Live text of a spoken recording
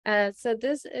So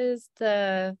this is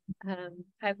the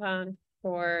Python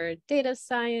for data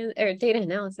science or data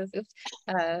analysis,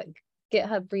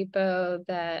 GitHub repo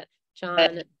that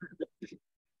John,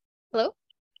 hello?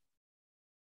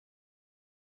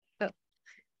 Oh,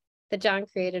 that John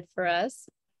created for us.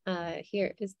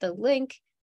 Here is the link.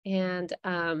 And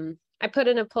I put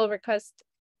in a pull request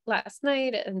last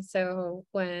night. And so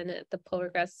when the pull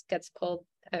request gets pulled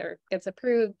or gets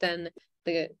approved, then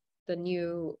the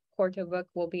new Quarto book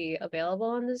will be available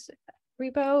on this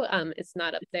repo. It's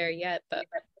not up there yet, but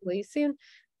really soon.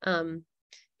 And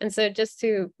so just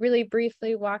to really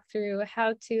briefly walk through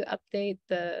how to update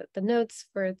the notes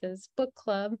for this book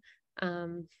club,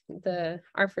 the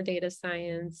R for Data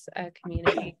Science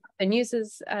community and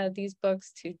uses these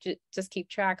books to just keep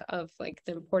track of like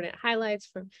the important highlights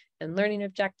from and learning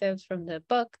objectives from the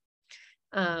book.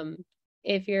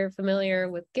 If you're familiar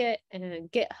with Git and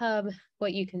GitHub,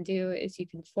 what you can do is you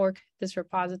can fork this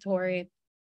repository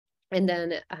and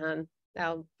then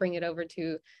I'll bring it over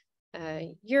to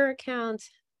your account.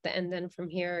 And then from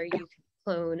here, you can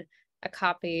clone a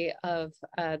copy of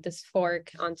this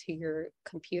fork onto your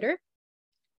computer.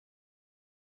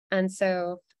 And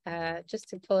so just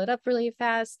to pull it up really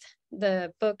fast,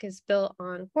 the book is built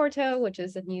on Quarto, which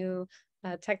is a new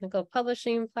technical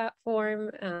publishing platform.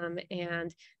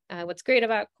 And what's great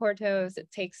about Quarto is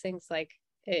it takes things like,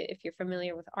 if you're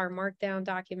familiar with R Markdown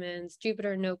documents,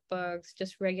 Jupyter Notebooks,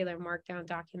 just regular Markdown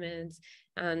documents,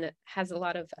 and has a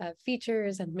lot of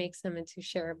features and makes them into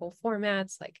shareable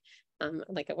formats, like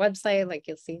a website, like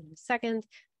you'll see in a second,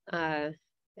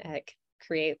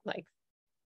 create like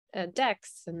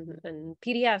decks and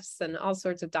PDFs and all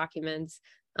sorts of documents.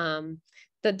 The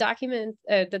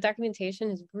documentation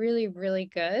is really, really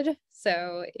good.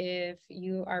 So if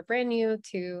you are brand new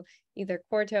to either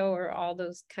Quarto or all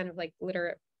those kind of like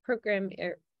literate programming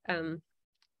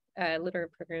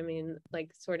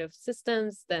like sort of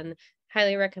systems, then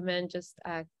highly recommend just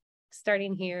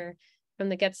starting here from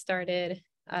the get started.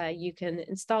 You can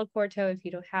install Quarto if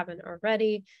you haven't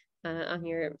already on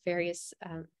your various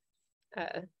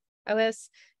OS,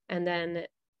 and then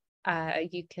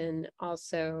you can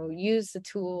also use the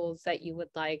tools that you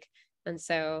would like. And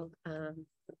so,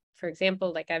 for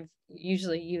example, like I've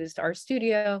usually used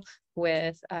RStudio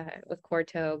with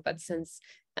Quarto, but since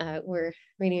we're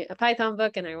reading a Python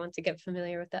book and I want to get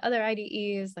familiar with the other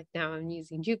IDEs, like now I'm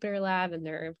using JupyterLab, and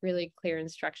there are really clear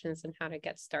instructions on how to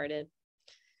get started.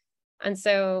 And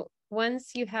so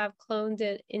once you have cloned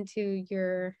it into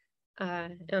your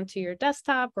onto your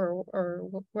desktop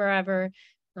or wherever,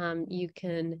 you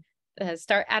can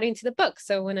start adding to the book.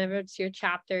 So whenever it's your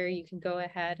chapter, you can go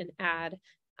ahead and add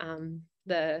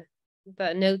the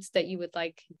notes that you would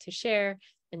like to share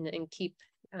and keep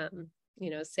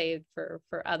saved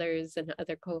for others and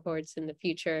other cohorts in the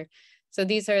future. So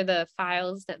these are the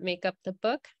files that make up the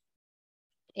book.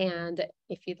 And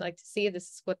if you'd like to see, this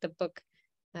is what the book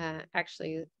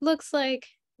actually looks like.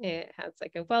 It has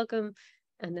like a welcome.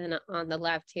 And then on the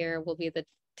left here will be the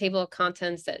table of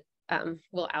contents that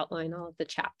will outline all of the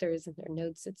chapters and their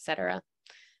notes, etc.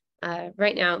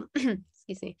 Right now,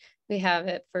 excuse me, we have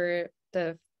it for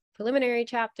the preliminary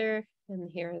chapter, and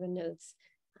here are the notes.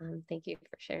 Thank you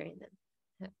for sharing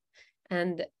them.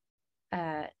 And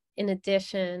in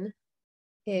addition,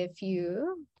 if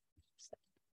you,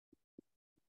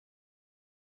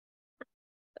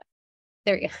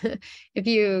 there we go. If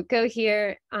you go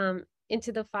here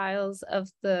into the files of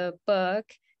the book,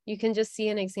 you can just see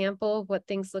an example of what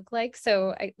things look like.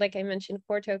 So like I mentioned,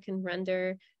 Quarto can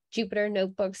render Jupyter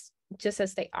Notebooks just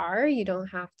as they are. You don't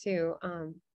have to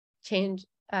change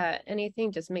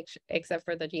anything, just make sure, except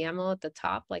for the YAML at the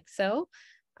top, like so.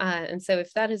 And so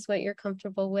if that is what you're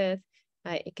comfortable with,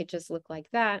 it could just look like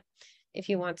that. If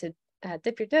you want to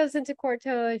dip your toes into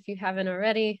Quarto, if you haven't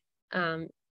already,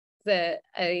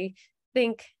 I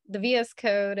think the VS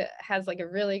Code has like a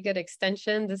really good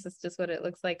extension. This is just what it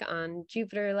looks like on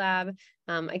JupyterLab.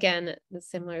 Again, the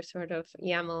similar sort of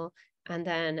YAML. And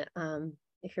then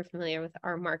if you're familiar with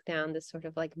R Markdown, this sort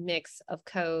of like mix of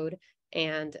code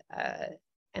and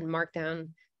Markdown,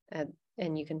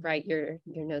 and you can write your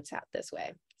notes out this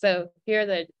way. So here are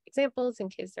the examples in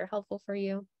case they're helpful for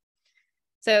you.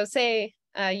 So say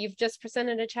you've just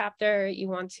presented a chapter, you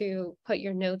want to put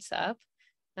your notes up.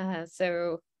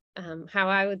 How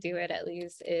I would do it, at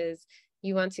least, is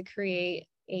you want to create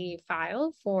a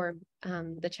file for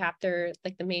the chapter,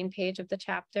 like the main page of the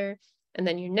chapter, and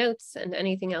then your notes and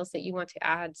anything else that you want to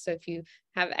add. So if you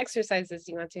have exercises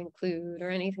you want to include or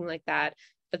anything like that,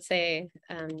 but say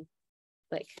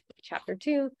like chapter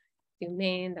 2, do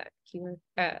main,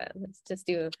 let's just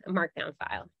do a markdown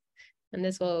file. And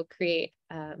this will create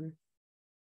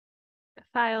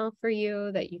file for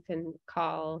you that you can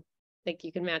call, like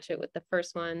you can match it with the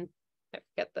first one. I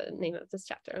forget the name of this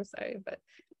chapter, I'm sorry, but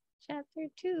chapter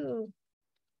 2.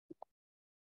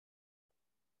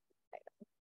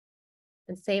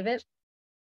 And save it.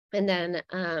 And then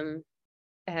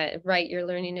write your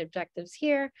learning objectives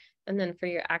here. And then for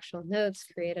your actual notes,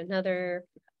 create another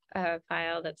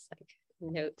file that's like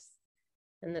notes.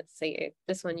 And let's say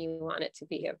this one, you want it to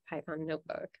be a Python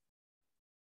notebook.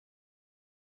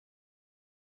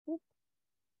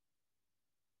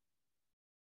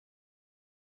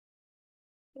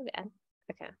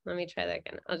 Okay, let me try that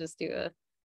again. I'll just do a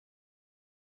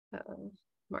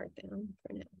markdown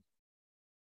for now.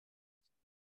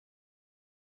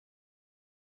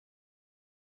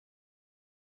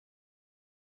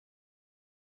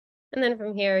 And then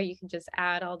from here, you can just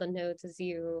add all the notes as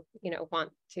you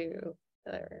want to,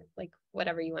 or like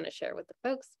whatever you want to share with the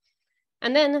folks.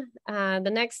 And then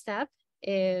the next step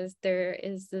is there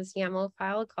is this YAML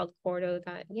file called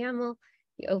quarto.yaml.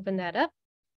 You open that up,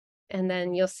 and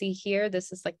then you'll see here,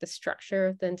 this is like the structure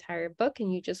of the entire book,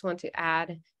 and you just want to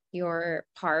add your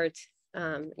part,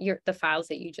 the files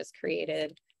that you just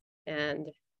created. And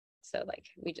so like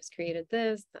we just created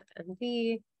this,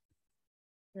 .md,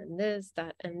 and this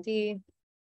 .md.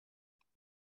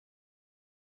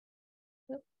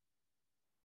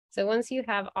 So once you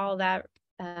have all that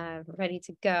ready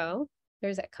to go,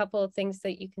 there's a couple of things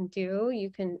that you can do. You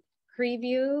can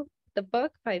preview the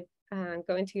book by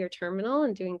going to your terminal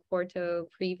and doing Quarto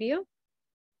preview.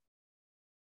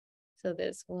 So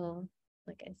this will,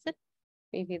 like I said,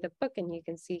 preview the book, and you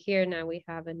can see here now we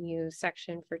have a new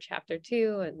section for chapter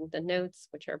 2 and the notes,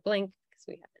 which are blank because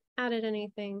we haven't added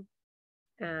anything.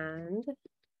 And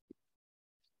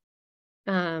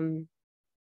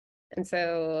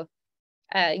so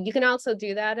you can also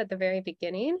do that at the very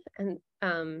beginning, and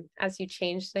as you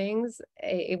change things,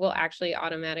 it will actually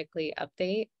automatically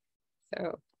update.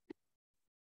 So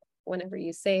whenever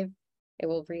you save, it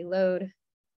will reload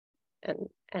and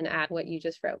add what you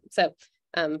just wrote. So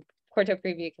Quarto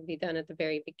preview can be done at the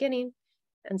very beginning.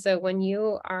 And so when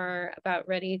you are about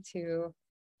ready to,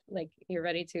 like you're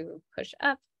ready to push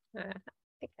up, I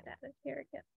think I added here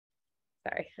again.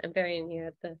 Sorry, I'm burying you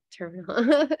at the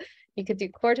terminal. You could do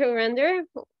Quarto render.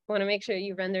 Want to make sure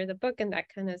you render the book, and that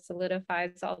kind of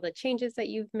solidifies all the changes that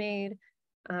you've made.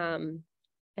 And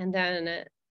then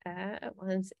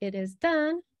once it is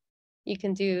done, you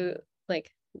can do like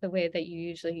the way that you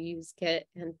usually use Git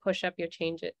and push up your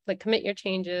changes, like commit your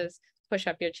changes, push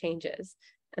up your changes.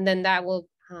 And then that will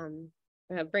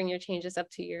bring your changes up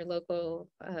to your local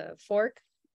fork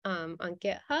on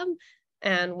GitHub.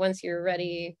 And once you're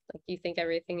ready, like you think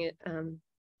everything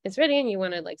is ready and you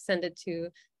want to like send it to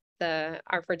the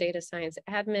R for Data Science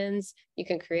admins, you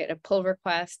can create a pull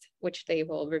request, which they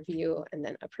will review and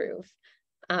then approve.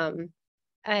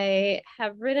 I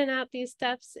have written out these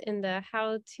steps in the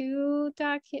how-to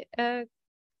page,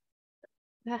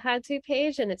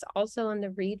 and it's also on the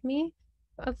README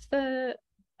of the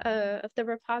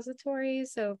repository.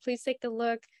 So please take a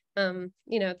look.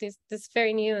 This is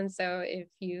very new, and so if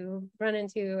you run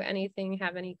into anything,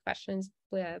 have any questions,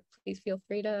 please feel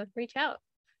free to reach out.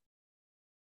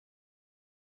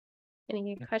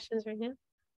 Any questions right now?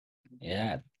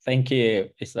 Yeah, thank you,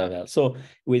 Isabel. So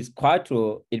with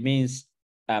Quarto, it means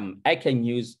I can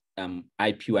use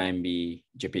IPython,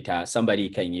 Jupyter. Somebody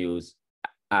can use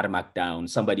R Markdown.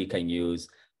 Somebody can use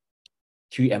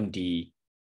QMD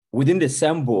within the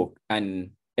same book,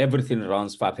 and everything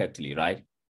runs perfectly, right?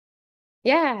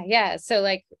 Yeah. So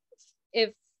like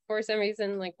if for some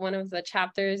reason, like one of the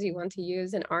chapters you want to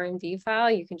use an RMD file,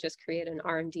 you can just create an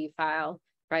RMD file,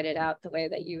 write it out the way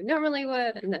that you normally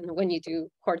would. And then when you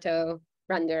do Quarto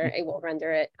render, it will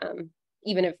render it,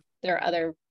 even if there are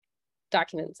other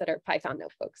documents that are Python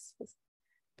notebooks.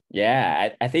 Yeah,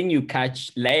 I think you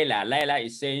catch Layla. Layla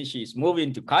is saying she's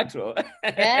moving to Quarto.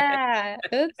 Yeah.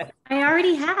 Oops. I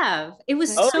already have. It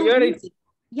was so easy.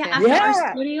 Yeah, after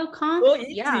our studio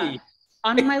conf,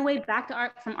 on my way back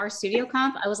to from our studio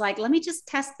conf, I was like, let me just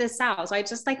test this out. So I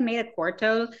just like made a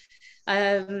Quarto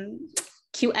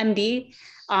QMD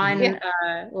on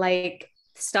like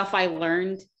stuff I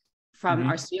learned from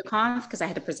our studio conf because I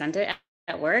had to present it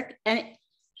at work, and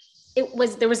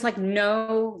there was like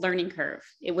no learning curve.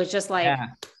 It was just like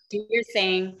do your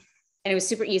thing, and it was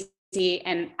super easy.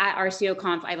 And at our studio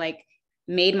conf, I like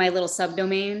made my little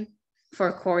subdomain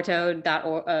for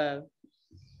quarto.org.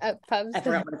 Pubs. I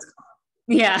forgot what it's called.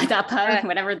 Yeah, that pub,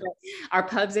 whatever our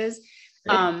pubs is.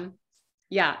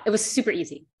 Yeah, it was super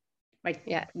easy. Like,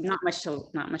 not much to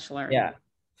learn. Yeah,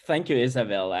 thank you,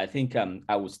 Isabel. I think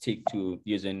I will stick to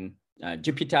using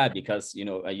Jupyter because,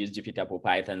 I use Jupyter for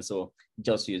Python. So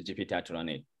just use Jupyter to run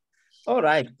it. All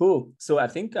right, cool. So I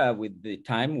think with the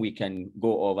time we can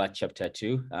go over chapter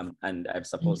 2, and I'm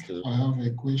supposed to. I have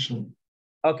a question.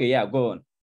 Okay, yeah, go on.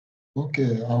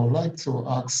 Okay, I would like to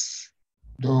ask,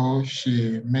 though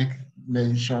she make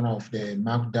mention of the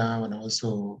Markdown and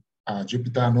also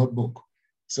Jupyter Notebook.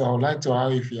 So I would like to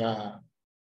ask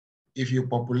if you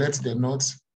populate the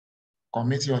notes,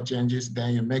 commit your changes,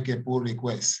 then you make a pull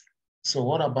request. So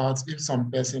what about if some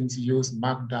persons use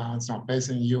Markdown, some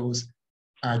person use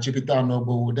Jupyter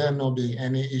Notebook, would there not be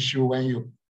any issue when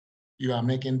you are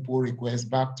making pull requests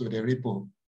back to the repo?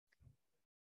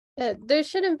 There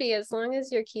shouldn't be, as long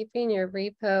as you're keeping your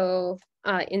repo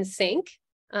in sync.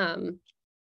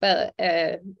 But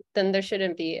then there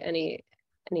shouldn't be any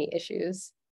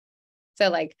issues. So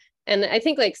like, and I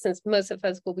think like since most of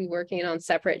us will be working on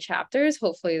separate chapters,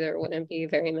 hopefully there wouldn't be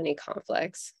very many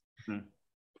conflicts.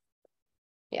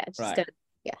 Yeah, just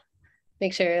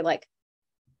make sure like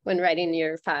when writing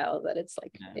your file that it's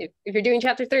like if you're doing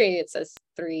chapter 3, it says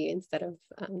 3 instead of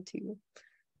 2.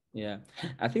 Yeah,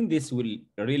 I think this will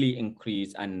really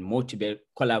increase and motivate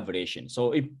collaboration.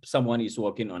 So if someone is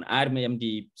working on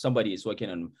RMD, somebody is working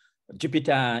on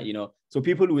Jupyter, so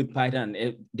people with Python,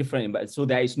 different, but so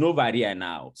there is no barrier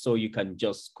now. So you can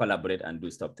just collaborate and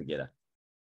do stuff together.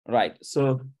 Right,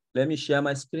 so let me share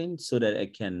my screen so that I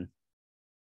can,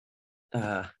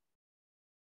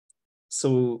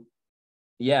 so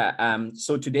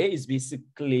today is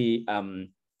basically,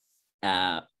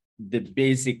 the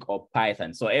basic of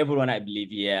Python. So everyone, I believe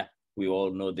here, we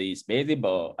all know this basic,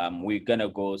 but we're gonna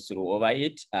go through over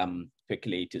it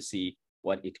quickly to see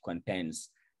what it contains.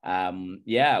 I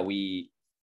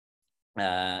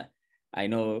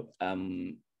know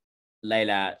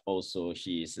Laila also,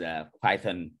 she's a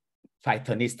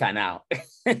Pythonista now.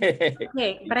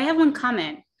 Okay, but I have one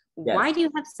comment. Yes. Why do you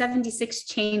have 76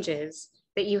 changes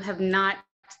that you have not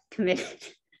committed?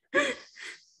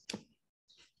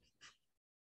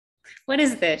 What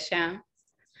is this, Sham?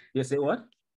 You say what?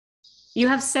 You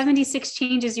have 76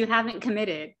 changes you haven't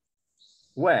committed.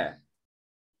 Where?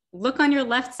 Look on your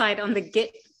left side on the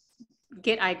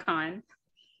Git icon.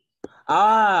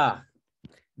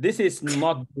 This is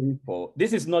not the repo.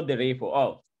 This is not the repo.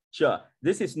 Oh, sure.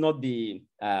 This is not the,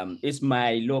 it's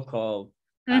my local,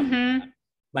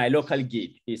 my local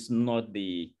Git. It's not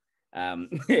the,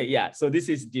 yeah, so this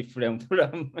is different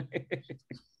from.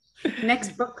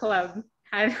 Next book club.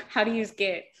 How to use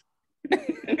Git.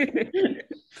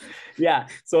 Yeah,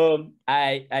 so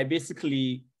I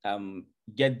basically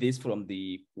get this from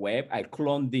the web. I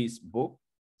clone this book.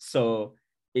 So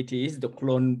it is the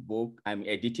clone book I'm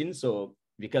editing. So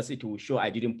because it will show I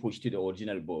didn't push to the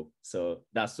original book. So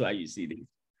that's why you see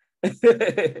this.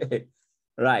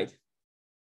 Right.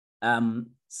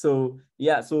 So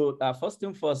yeah, so first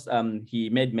thing first, he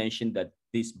made mention that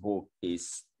this book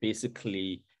is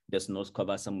basically does not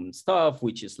cover some stuff,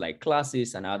 which is like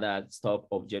classes and other stuff,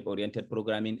 object-oriented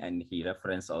programming. And he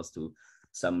referenced us to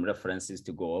some references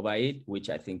to go over it, which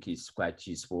I think is quite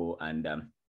useful. And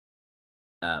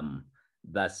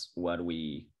that's what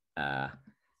we did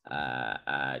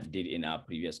in our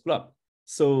previous club.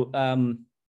 So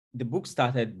the book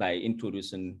started by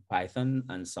introducing Python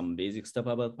and some basic stuff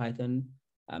about Python.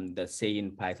 The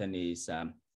saying Python is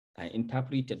an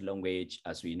interpreted language,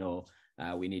 as we know.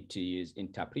 We need to use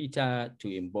interpreter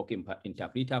to invoke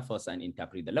interpreter first and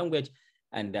interpret the language,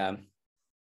 and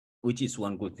which is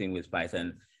one good thing with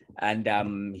Python.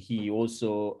 And he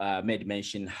also made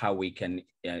mention how we can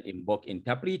invoke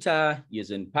interpreter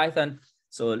using Python.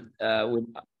 So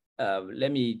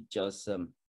let me just,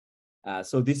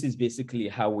 so this is basically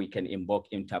how we can invoke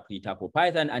interpreter for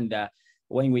Python. And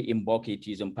when we invoke it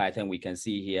using Python, we can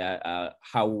see here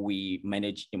how we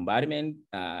manage environment.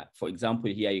 For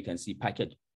example, here you can see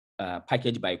package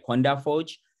by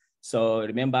CondaForge. So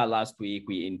remember last week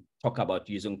we talked about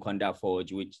using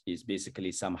CondaForge, which is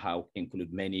basically somehow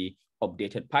include many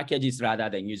updated packages rather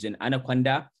than using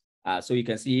Anaconda. So you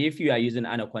can see if you are using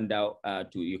Anaconda,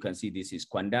 you can see this is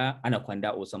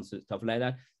Anaconda or some stuff like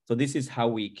that. So this is how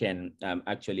we can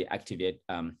actually activate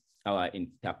our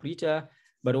interpreter.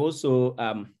 But also,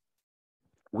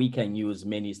 we can use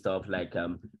many stuff like,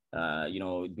 do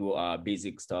our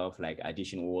basic stuff like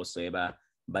addition or whatsoever.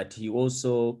 But he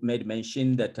also made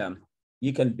mention that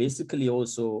you can basically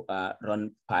also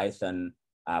run Python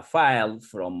file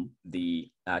from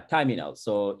the terminal.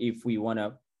 So if we want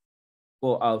to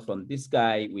go out from this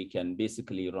guy, we can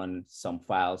basically run some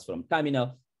files from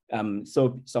terminal.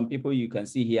 So some people you can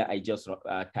see here, I just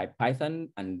type Python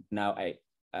and now I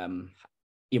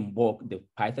invoke the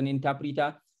Python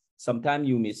interpreter. sometimes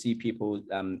you may see people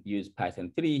use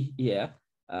Python 3 here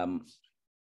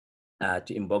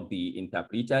to invoke the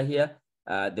interpreter here.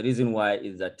 The reason why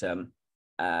is that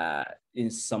in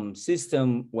some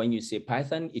system, when you say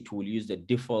Python, it will use the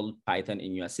default Python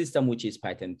in your system, which is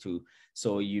Python 2.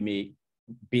 So you may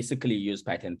basically use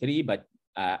Python 3, but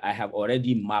I have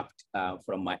already mapped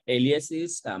from my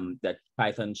aliases that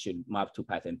Python should map to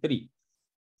Python 3.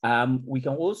 We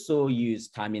can also use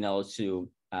terminal to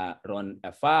run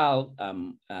a file,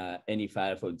 any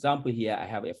file. For example, here I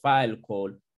have a file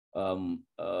called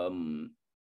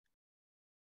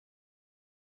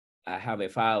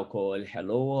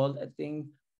hello world, I think,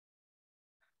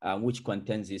 which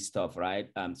contains this stuff, right?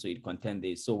 So it contains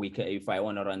this. So we can, if I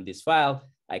want to run this file,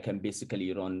 I can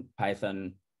basically run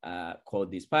Python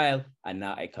code this file, and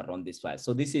now I can run this file.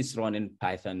 So this is running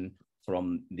Python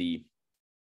from the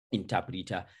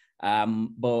interpreter.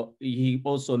 But he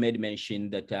also made mention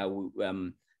that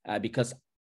because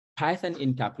Python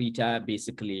interpreter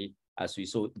basically, as we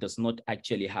saw, does not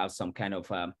actually have some kind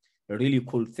of a really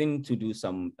cool thing to do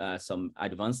some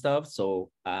advanced stuff.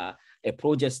 So a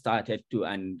project started to,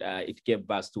 and it gave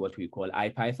birth to what we call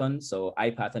IPython. So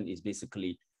IPython is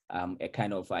basically a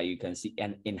kind of, you can see,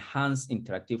 an enhanced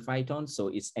interactive Python. So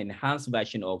it's enhanced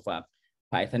version of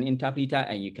Python interpreter,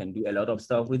 and you can do a lot of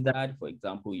stuff with that. For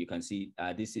example, you can see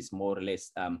this is more or less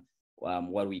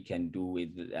what we can do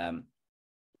with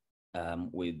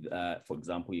for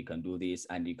example, you can do this,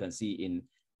 and you can see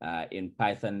in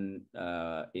Python,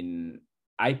 in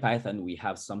IPython, we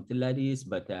have something like this,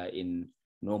 but in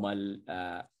the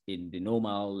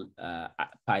normal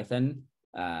Python,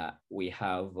 we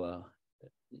have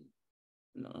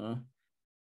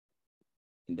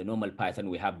in the normal Python,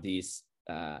 we have this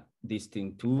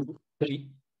thing 2, 3.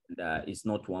 It's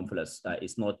not 1 plus,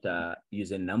 it's not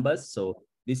using numbers. So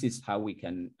this is how we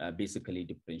can basically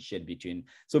differentiate between.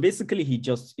 So basically, he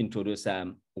just introduced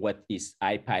what is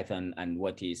IPython and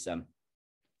what is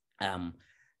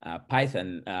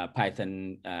Python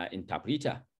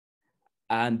interpreter.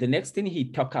 And the next thing,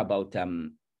 he talked about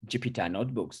Jupyter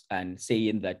Notebooks, and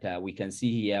saying that we can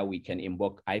see here we can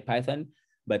invoke IPython,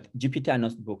 but Jupyter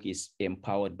Notebook is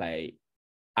empowered by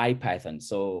IPython.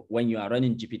 So when you are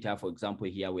running Jupyter, for example,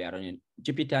 here we are running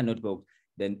Jupyter Notebook,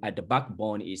 then at the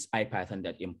backbone is IPython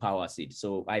that empowers it.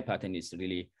 So IPython is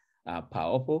really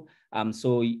powerful.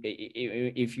 So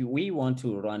if we want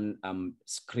to run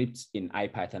scripts in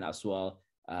IPython as well,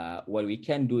 what we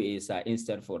can do is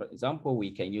instead, for example,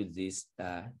 we can use this,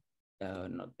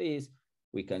 not this,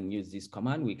 we can use this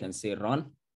command, we can say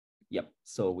run. Yep,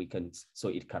 so we can, so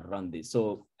it can run this.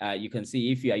 So you can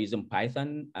see if you are using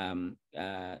Python,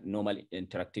 normal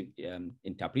interactive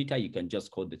interpreter, you can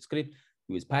just code the script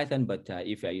with Python, but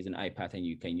if you are using IPython,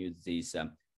 you can use this.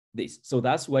 So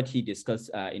that's what he discussed,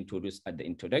 introduced at the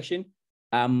introduction.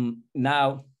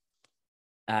 Now,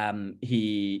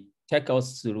 he took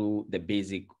us through the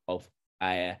basic of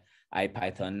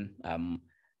IPython,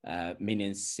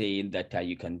 meaning saying that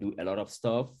you can do a lot of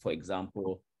stuff. For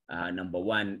example, number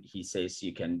one, he says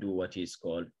you can do what is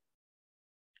called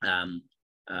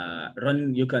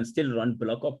you can still run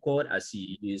block of code as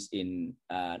you use in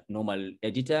normal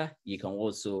editor. You can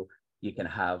also, you can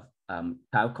have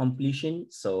tab completion.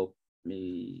 So let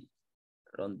me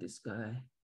run this guy.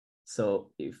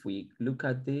 So if we look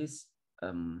at this,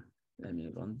 let me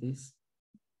run this.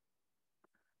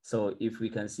 So if we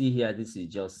can see here, this is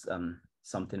just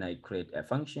something I create a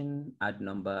function, add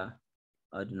number.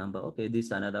 Okay, this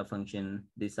is another function,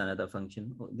 this is another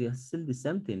function. Oh, they are still the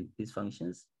same thing, these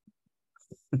functions.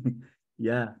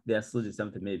 Yeah, they are still the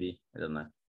same thing, maybe, I don't know.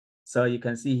 So you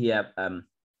can see here,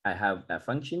 I have a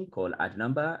function called add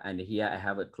number, and here I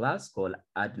have a class called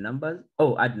add numbers.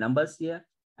 Oh, add numbers here,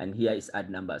 and here is add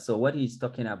number. So what he's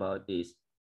talking about is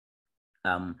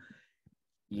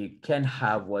you can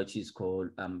have what is called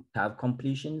tab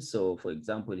completion. So for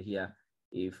example, here,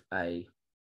 if I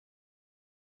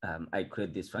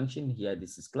create this function here,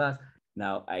 this is class.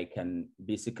 Now I can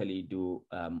basically do,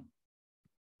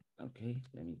 okay,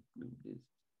 let me do this.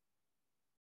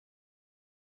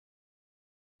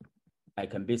 I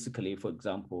can basically, for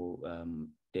example,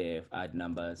 def add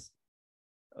numbers,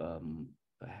 I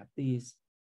have these.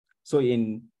 So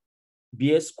in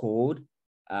VS Code,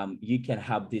 you can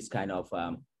have this kind of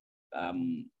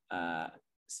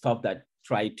stuff that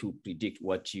try to predict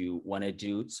what you want to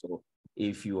do. So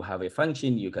if you have a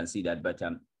function, you can see that, but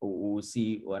we'll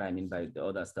see what I mean by the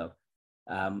other stuff.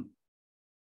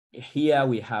 Here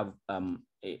we have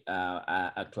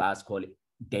a class called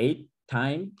date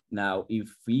time. Now, if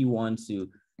we want to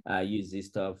use this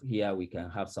stuff here, we can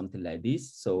have something like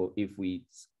this. So if we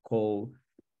call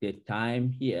the time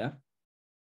here,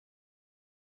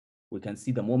 we can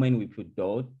see the moment we put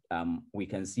dot, we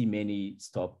can see many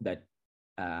stuff that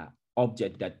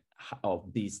object that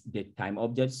of this date time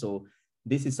object. So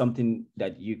this is something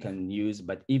that you can use,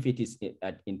 but if it is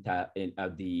at your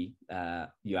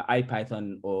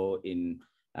IPython or in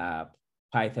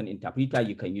Python interpreter,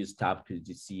 you can use tab to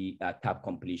see tab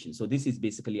completion. So this is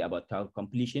basically about tab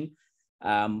completion.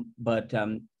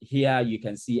 Here you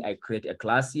can see I create a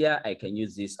class here. I can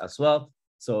use this as well.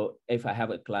 So if I have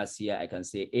a class here, I can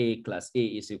say A class A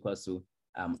is equals to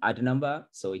add number.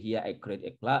 So here I create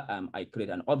a class, I create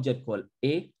an object called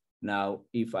A. Now,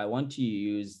 if I want to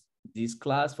use this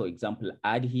class, for example,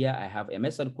 add here, I have a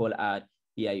method called add.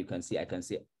 Here you can see, I can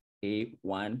say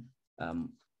A1.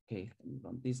 Okay,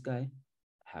 from this guy,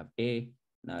 I have A,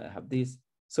 now I have this.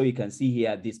 So you can see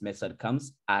here, this method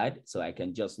comes add. So I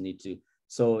can just need to,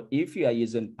 so if you are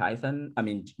using Python,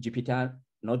 Jupyter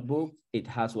Notebook, it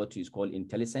has what is called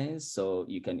IntelliSense. So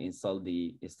you can install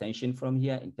the extension from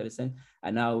here, IntelliSense.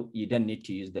 And now you don't need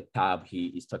to use the tab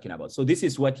he is talking about. So this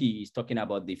is what he is talking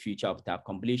about, the future of tab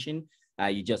completion.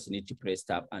 You just need to press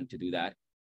tab and to do that.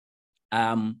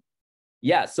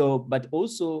 Yeah, so, but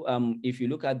also if you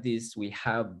look at this, we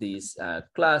have this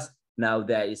class. Now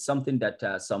there is something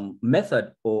that some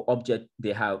method or object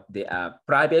they are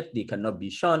private, they cannot be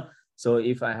shown. So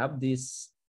if I have this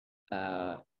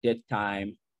date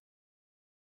time,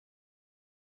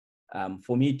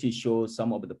 for me to show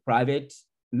some of the private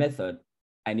method,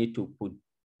 I need to put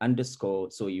underscore.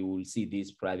 So you will see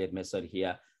this private method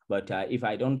here. But if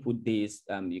I don't put this,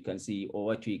 you can see, or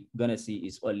what we're gonna see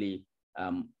is only,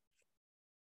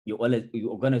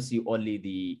 you're gonna see only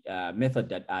the method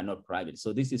that are not private.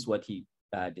 So this is what he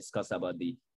discussed about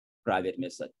the private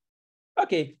method.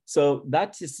 Okay, so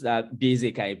that is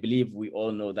basic. I believe we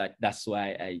all know that. That's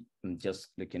why I'm just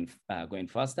looking, going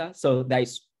faster. So there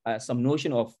is some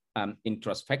notion of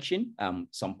introspection,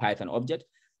 some Python object.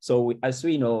 So as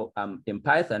we know, in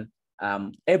Python,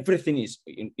 everything is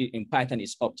in Python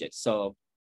is object. So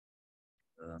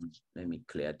let me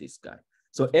clear this guy.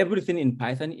 So everything in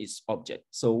Python is object.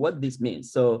 So what this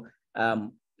means, so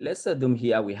let's assume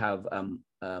here we have an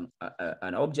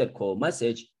object called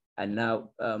message, and now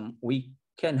we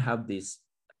can have this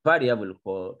variable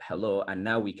called hello, and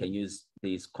now we can use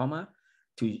this comma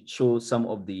to show some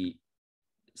of the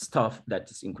stuff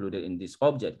that is included in this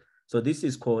object. So this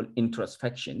is called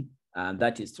introspection.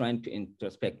 That is trying to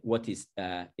introspect what is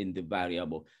in the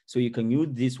variable. So you can use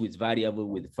this with variable,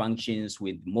 with functions,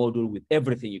 with module, with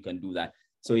everything. You can do that.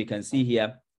 So you can see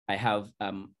here, I have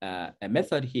a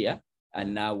method here.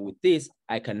 And now with this,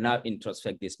 I can now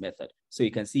introspect this method. So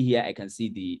you can see here, I can see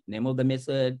the name of the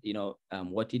method,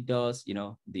 what it does,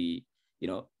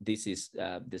 this is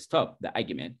the stuff, the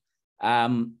argument.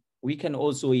 We can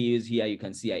also use here, you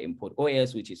can see I import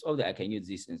OS, which is object. I can use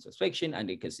this introspection, and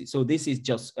you can see. So this is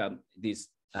just this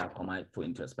command for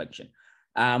introspection.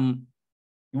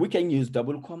 We can use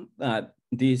double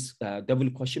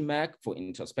question mark for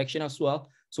introspection as well.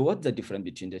 So what's the difference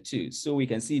between the two? So we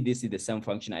can see this is the same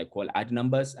function I call add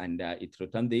numbers, and it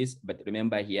returns this. But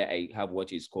remember here I have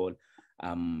what is called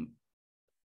what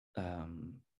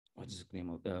is the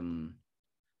name of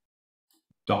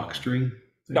docstring.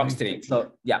 Docstring.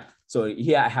 So yeah, so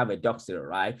here I have a docstring,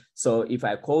 right? So if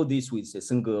I call this with a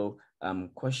single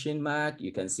question mark,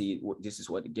 you can see this is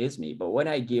what it gives me. But when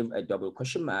I give a double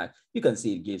question mark, you can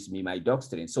see it gives me my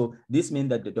docstring. So this means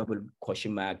that the double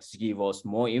question marks give us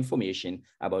more information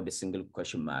about the single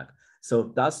question mark.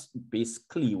 So that's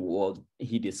basically what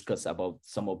he discussed about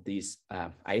some of these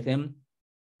items.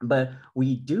 But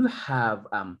we do have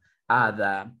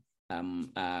other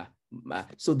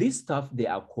so this stuff, they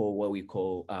are called what we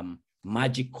call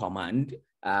magic command.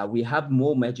 We have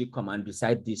more magic command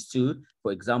besides these two.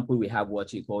 For example, we have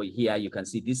what you call here, you can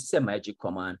see this is a magic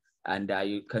command, and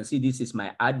you can see this is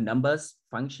my add numbers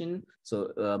function.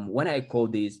 So when I call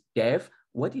this def,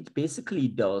 what it basically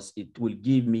does, it will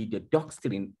give me the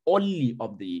docstring only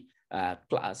of the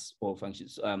class or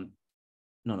functions.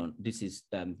 No, this is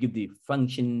give the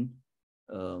function,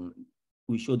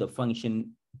 we show the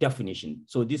function definition.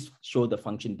 So this show the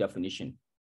function definition.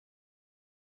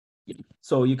 Yeah.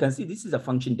 So you can see this is a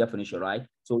function definition, right?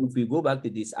 So if we go back to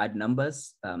this add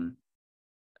numbers,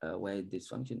 where is this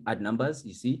function? Add numbers,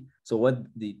 you see? So what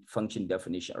the function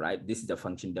definition, right? This is the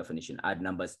function definition, add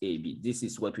numbers A, B. This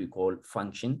is what we call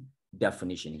function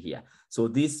definition here. So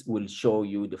this will show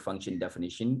you the function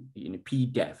definition in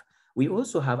pdef. We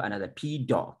also have another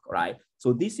pdoc, right?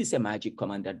 So this is a magic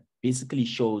command that basically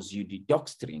shows you the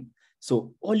docstring.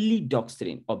 So only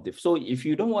doctrine of the, so if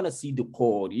you don't want to see the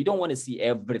code, you don't want to see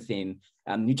everything,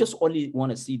 you just only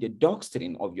want to see the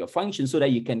doctrine of your function so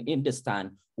that you can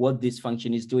understand what this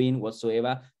function is doing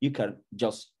whatsoever, you can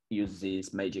just use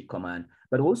this magic command.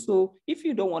 But also, if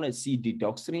you don't want to see the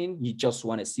doctrine, you just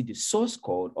want to see the source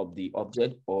code of the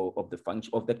object or of the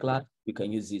function of the class, you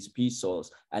can use this p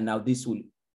source. And now this will,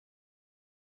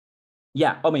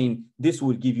 yeah, I mean, this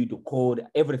will give you the code,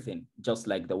 everything, just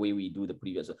like the way we do the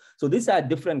previous one. So these are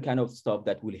different kind of stuff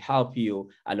that will help you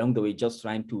along the way, just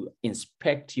trying to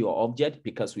inspect your object,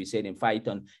 because we said in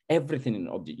Python, everything in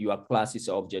object, your class is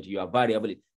object, your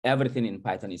variable, everything in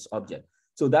Python is object.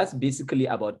 So that's basically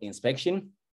about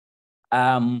inspection.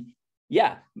 You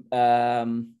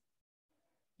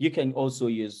can also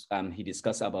use, he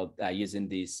discussed about using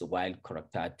this while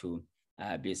character to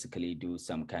basically do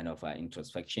some kind of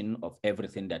introspection of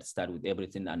everything that start with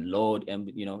everything and load,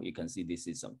 and you know, you can see this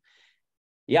is some,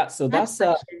 yeah, so that's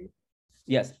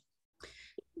yes.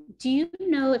 Do you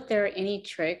know if there are any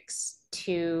tricks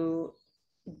to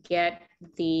get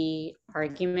the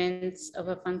arguments of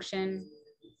a function?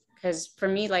 Because for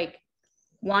me, like,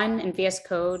 one, in VS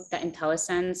Code, that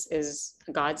IntelliSense is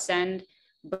a godsend,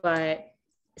 but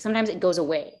sometimes it goes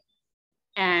away.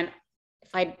 And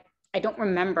if I don't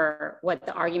remember what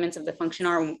the arguments of the function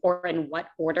are or in what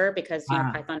order, because you know,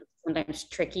 Python is sometimes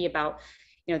tricky about,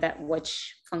 you know, that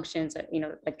which functions, you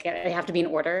know, like they have to be in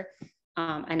order.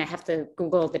 And I have to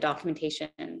Google the documentation.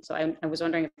 So I was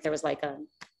wondering if there was like a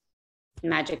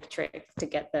magic trick to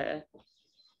get the.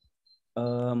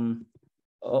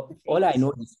 All I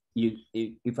know is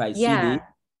if I see this,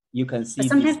 you can see. But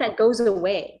sometimes that goes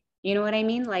away. You know what I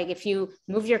mean? Like if you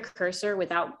move your cursor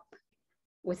without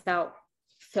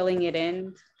filling it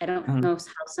in, I don't know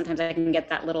how sometimes I can get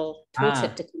that little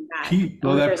tooltip to come back.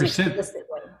 Well, that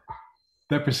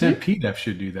percent pdef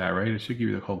should do that, right? It should give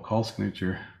you the whole call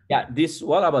signature. Yeah, this,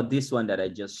 what about this one that I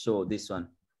just showed, this one?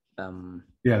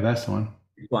 Yeah, that's the one.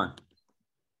 This one.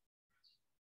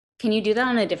 Can you do that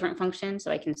on a different function so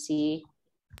I can see?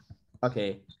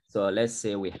 Okay, so let's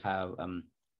say we have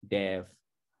dev.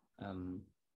 Or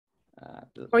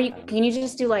can you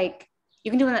just do like,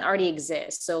 you can do one that already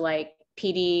exists. So like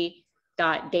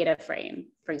pd.dataframe,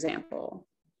 for example.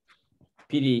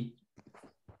 PD.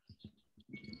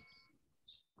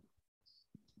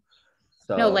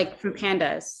 So, no, like from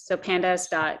pandas. So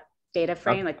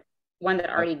pandas.dataframe, like one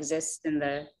that already exists in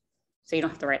the, so you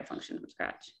don't have to write a function from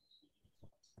scratch.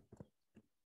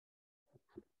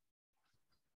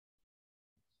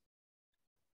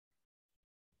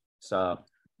 So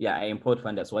yeah, I import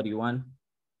pandas. What do you want?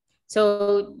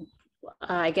 So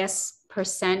I guess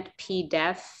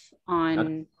 %pdef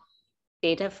on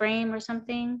data frame or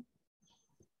something.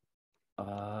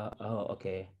 Oh,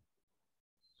 okay.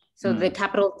 So the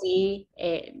capital D,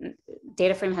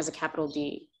 data frame has a capital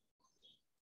D.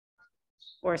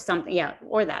 Or something, yeah,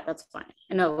 or that's fine.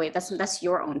 No, wait, that's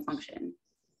your own function.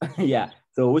 Yeah.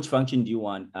 So which function do you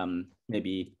want?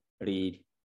 Maybe read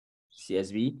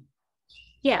CSV?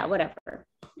 Yeah, whatever.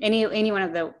 Any one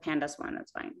of the pandas one,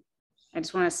 that's fine. I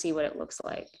just want to see what it looks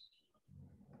like.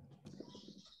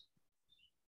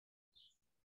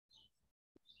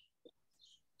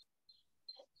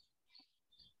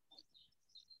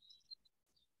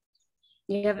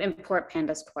 You have import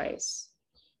pandas twice.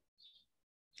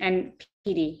 And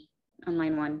PD on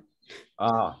line 1.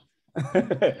 Ah,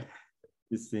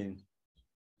 you see.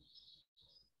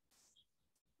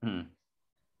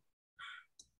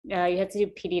 Yeah, you have to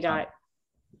do PD dot.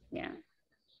 Yeah.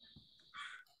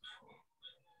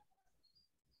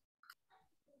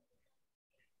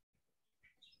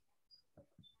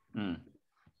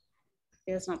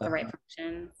 That's not the right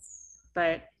function,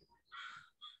 but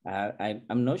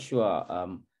I'm not sure.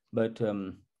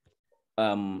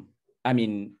 I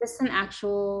mean, this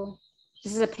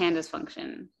is a pandas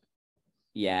function.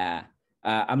 Yeah.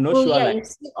 I'm not sure. Yeah, like, you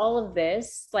see all of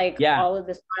this, like all of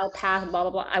this file path, blah, blah,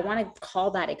 blah. I want to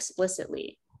call that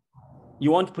explicitly.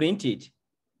 You want to print it?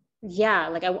 Yeah,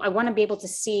 like I want to be able to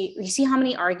see, you see how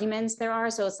many arguments there are?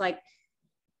 So it's like,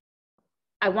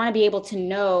 I want to be able to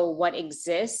know what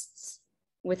exists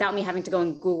without me having to go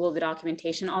and Google the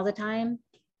documentation all the time.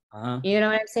 You know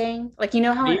what I'm saying? Like, you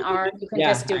know how in R, you can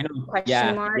just do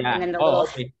question mark and then the little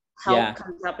help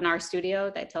comes up in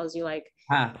RStudio that tells you like.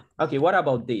 Okay, what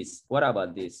about this? What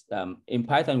about this? In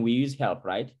Python, we use help,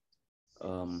 right?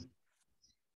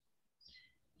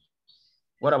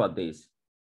 What about this?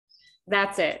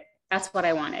 That's it. That's what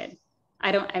I wanted.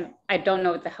 I don't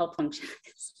know what the help function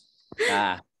is.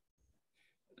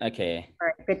 Okay. All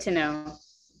right, good to know.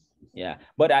 Yeah,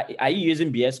 but are you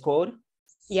using VS Code?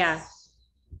 Yeah.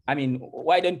 I mean,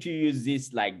 why don't you use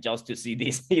this like just to see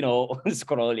this, you know,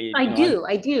 scrolling? I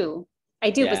do,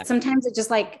 Yeah. but sometimes it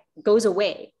just like goes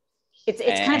away. It's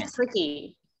kind of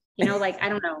tricky, you know, like, I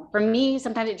don't know. For me,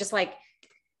 sometimes it just like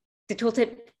the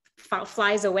tooltip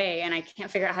flies away and I can't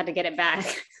figure out how to get it back.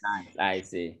 Nice. I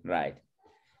see. Right.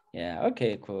 Yeah.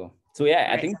 Okay, cool. So yeah,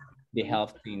 I think the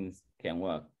health things can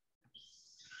work.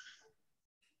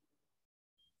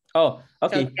 Oh,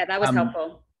 okay. So yeah, that was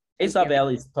helpful. Isabel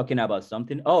is talking about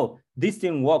something. Oh, this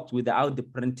thing worked without the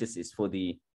parentheses for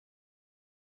the,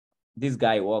 this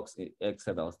guy works in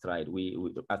Isabel's tried. We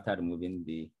after removing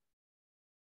the,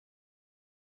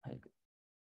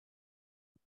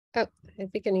 oh, I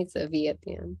think it needs a V at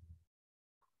the end.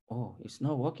 oh, it's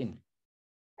not working.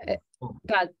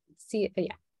 God, see,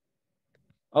 yeah.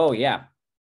 Oh, yeah.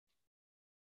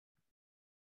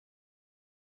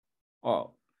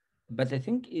 Oh, but I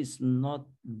think it's not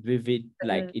vivid,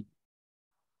 like it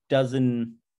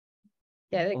doesn't.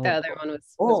 Yeah, I think the other one was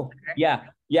better.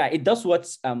 Yeah, it does what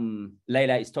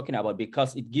Layla is talking about,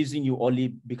 because it gives you only,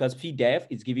 because pdef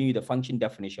is giving you the function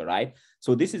definition, right?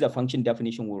 So this is a function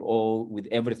definition with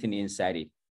everything inside it.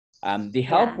 The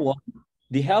help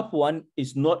one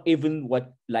is not even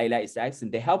what Layla is asking.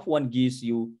 The help one gives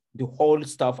you the whole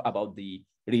stuff about the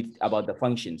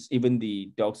functions, even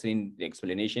the doctrine, the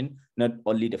explanation, not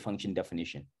only the function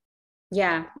definition.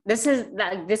 Yeah, this is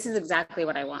exactly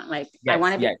what I want. Like, yes, I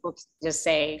want to be able to just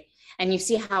say, and you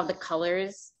see how the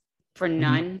colors for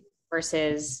none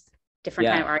versus different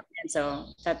kind of arguments. So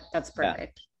that's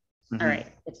perfect. All right,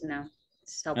 good to know.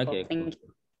 It's helpful. Okay. Thank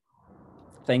you.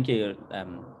 Thank you.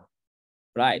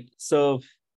 Right. So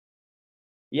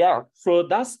yeah, so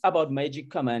that's about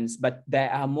magic commands, but there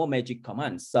are more magic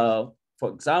commands. So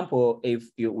for example, if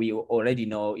we already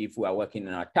know, if we are working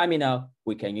in our terminal,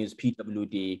 we can use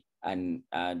pwd and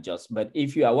but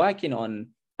if you are working on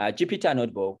a Jupyter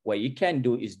Notebook, what you can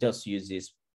do is just use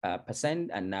this %,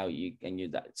 and now you can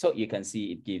use that. So you can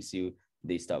see it gives you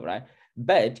this stuff, right?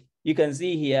 But you can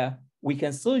see here, we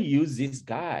can still use this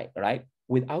guy, right?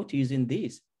 Without using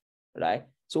this, right?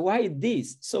 So why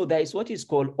this? So there is what is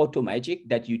called auto magic,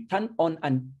 that you turn on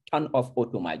and turn off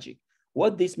auto magic.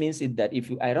 What this means is that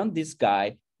if I run this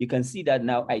guy, you can see that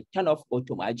now I turn off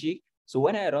auto magic. So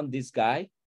when I run this guy,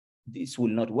 this will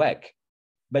not work.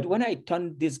 But when I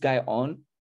turn this guy on,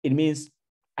 it means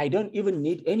I don't even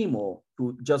need anymore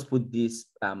to just put this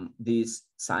this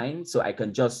sign. So I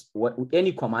can just,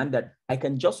 any command that I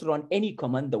can just run any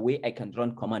command the way I can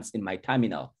run commands in my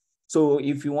terminal. So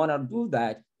if you want to do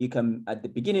that, you can at the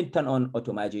beginning turn on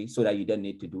auto magic so that you don't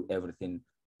need to do everything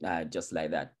just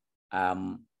like that.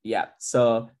 Yeah,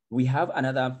 so we have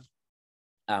another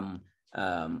time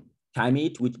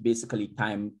it, which basically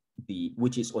time the,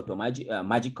 which is auto magic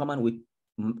magic command, with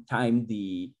time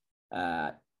the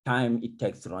time it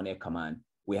takes to run a command.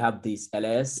 We have this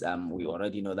ls, we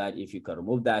already know that. If you can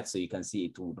remove that, so you can see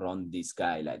it will run this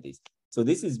guy like this. So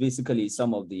this is basically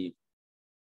some of the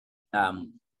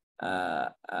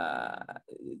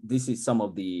this is some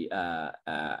of the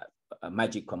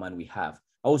magic command we have.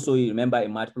 Also, you remember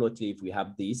in matplotlib, we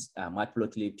have this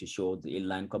matplotlib to show the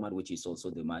inline command, which is also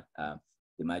the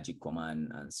magic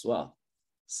command as well.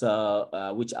 So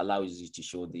which allows you to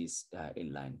show this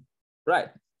inline, right?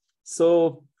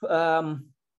 So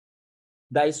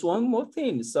there is one more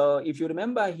thing. So if you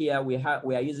remember here, we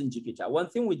are using Jupyter. One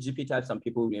thing with Jupyter, some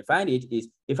people will find it, is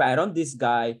if I run this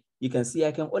guy, you can see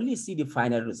I can only see the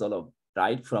final result of,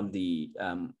 right, from the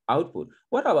output.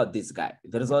 What about this guy?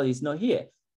 The result is not here.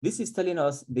 This is telling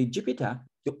us the Jupyter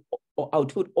to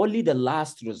output only the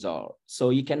last result.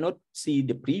 So you cannot see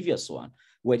the previous one.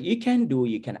 What you can do,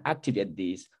 you can activate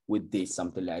this with this,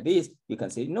 something like this. You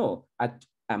can say, no,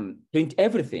 print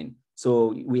everything.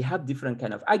 So we have different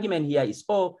kind of argument here is,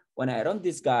 oh, when I run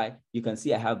this guy, you can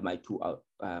see I have my two out,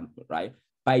 right?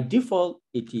 By default,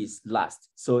 it is last.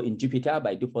 So in Jupyter,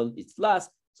 by default, it's last.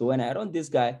 So when I run this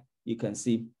guy, you can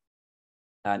see,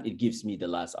 and it gives me the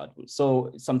last output.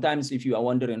 So sometimes if you are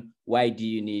wondering, why do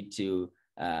you need to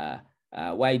have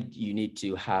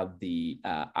the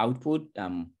output,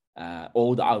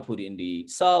 all the output in the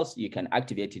cells, you can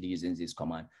activate it using this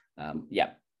command.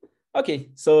 Yeah. Okay,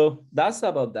 so that's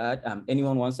about that.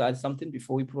 Anyone wants to add something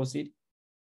before we proceed?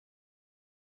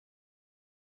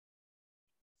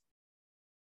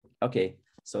 Okay,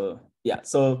 so yeah,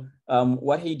 so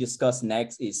what he discussed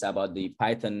next is about the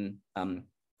Python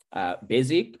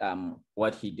basic.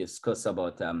 What he discussed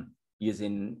about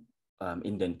using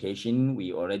indentation.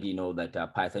 We already know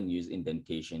that Python use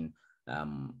indentation,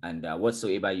 and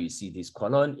whatsoever you see this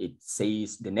colon, it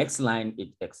says the next line,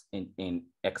 it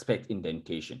expect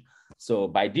indentation. So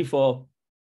by default,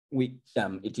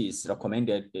 it is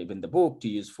recommended in the book to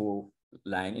use full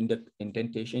line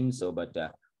indentation. So, but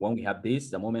when we have this,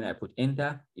 the moment I put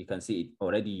enter, you can see it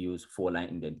already used 4-line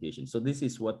indentation. So this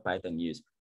is what Python used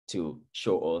to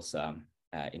show us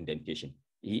indentation.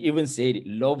 He even said,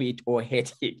 love it or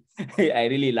hate it. I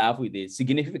really laugh with it.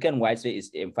 Significant white space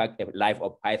is, in fact, a life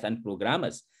of Python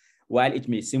programmers. While it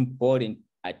may seem boring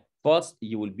at first,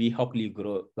 you will be hopefully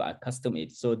grow to accustom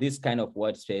it. So this kind of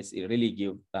white space, it really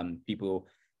gives people,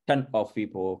 ton of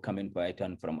people coming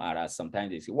Python from errors.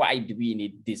 Sometimes they say, why do we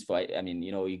need this for? I mean,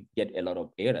 you know, you get a lot of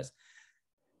errors.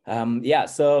 Yeah,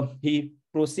 so he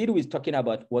proceeded with talking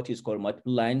about what is called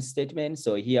multiple line statement.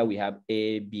 So here we have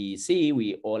A, B, C.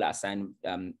 We all assign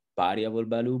variable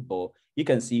value, but you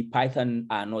can see Python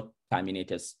are not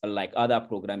terminators. Like other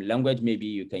programming language, maybe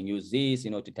you can use this,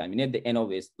 you know, to terminate the end of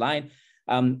this line.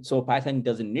 So Python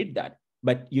doesn't need that,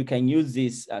 but you can use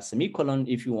this semicolon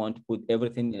if you want to put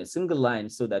everything in a single line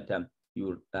so that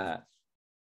you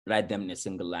write them in a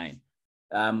single line.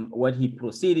 What he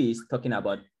proceeded is talking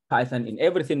about Python in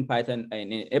everything. Python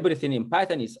and everything in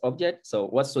Python is object. So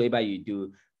whatsoever you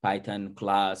do, Python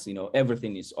class, you know,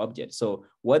 everything is object. So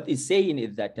what he's saying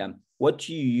is that what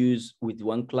you use with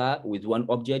one class, with one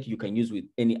object, you can use with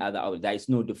any other object. There is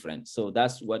no difference. So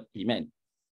that's what he meant.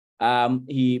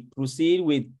 He proceeded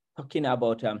with talking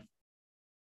about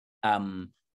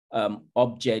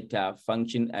object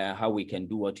function, how we can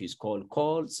do what is called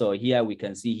call. So here we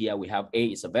can see here we have A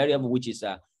is a variable, which is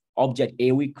a object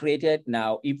A we created.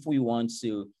 Now, if we want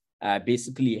to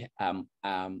basically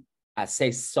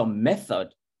assess some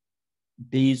method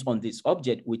based on this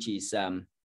object, which is a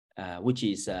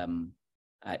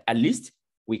list,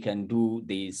 we can do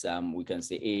this. We can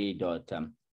say A dot.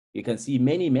 You can see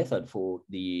many methods for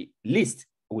the list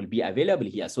will be available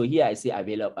here. So here I say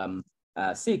available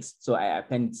 6. So I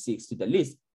append 6 to the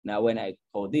list. Now, when I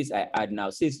call this, I add now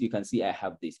 6. You can see I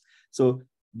have this. So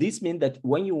this means that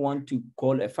when you want to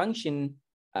call a function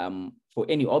for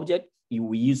any object, you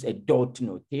will use a dot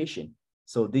notation.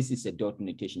 So this is a dot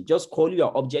notation. Just call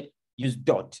your object, use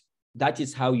dot. That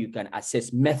is how you can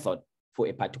assess method for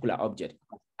a particular object.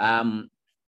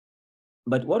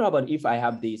 But what about if I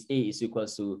have this A is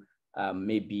equals to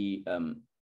maybe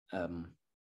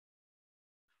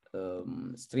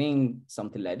string,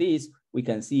 something like this? We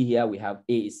can see here we have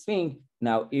A is string.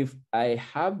 Now, if I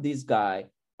have this guy,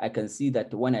 I can see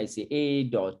that when I say A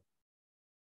dot,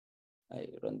 I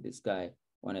run this guy,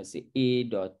 when I say A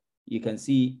dot, you can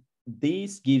see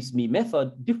this gives me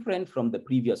method different from the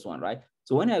previous one, right?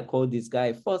 So when I call this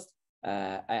guy first,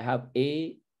 I have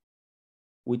A,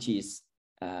 which is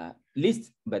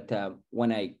list, but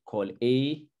when I call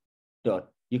A dot,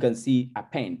 you can see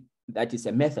append, that is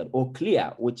a method, or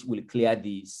clear, which will clear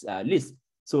this list.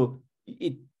 So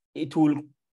it will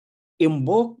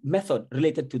invoke method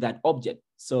related to that object.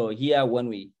 So here, when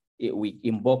we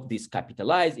invoke this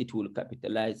capitalize, it will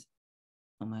capitalize.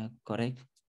 Am I correct?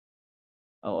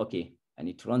 Oh, okay. I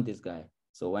need to run this guy.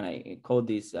 So when I call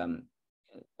this,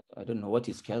 I don't know what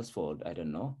is Scalesfold. I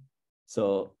don't know.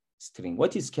 So string,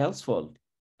 what is Scalesfold?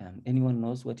 Anyone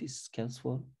knows what is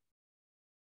Scalesfold?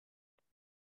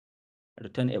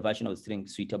 Return a version of string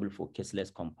suitable for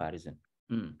caseless comparison.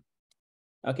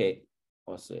 Okay.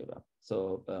 Also,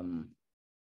 so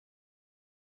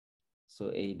so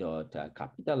A dot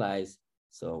capitalize.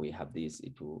 So we have this.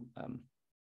 It will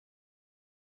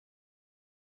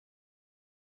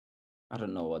I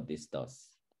don't know what this does.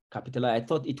 Capitalize. I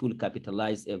thought it will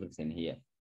capitalize everything here,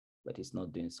 but it's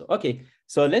not doing so. Okay,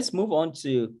 so let's move on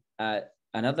to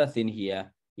another thing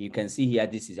here. You can see here,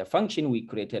 this is a function. We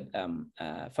created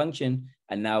a function.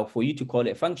 And now for you to call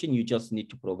a function, you just need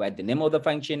to provide the name of the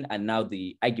function and now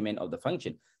the argument of the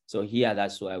function. So here,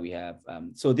 that's why we have,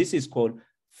 so this is called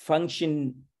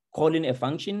function, calling a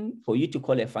function. For you to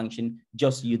call a function,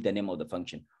 just use the name of the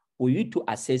function. For you to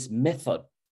assess method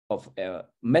of a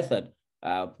method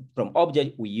from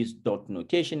object, we use dot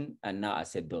notation, and now I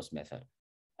said those method.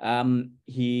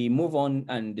 He move on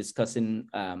and discussing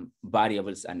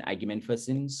variables and argument first.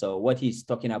 So what he's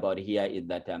talking about here is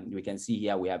that we can see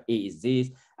here we have A is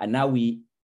this, and now we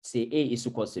say A is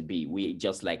equals to B. We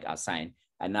just like assign.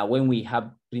 And now when we have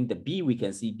print the B, we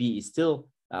can see B is still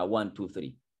 1, 2,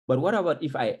 3. But what about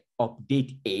if I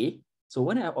update A? So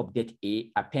when I update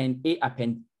A, append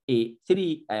A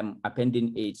 3, I'm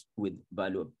appending A with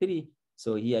value of 3.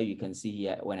 So here you can see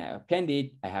here, when I append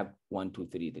it, I have 1, 2,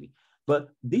 3, 3. But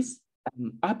this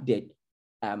update,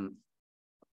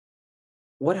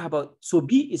 what about, so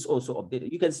B is also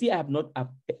updated. You can see I have not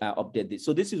updated this.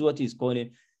 So this is what he's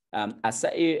calling,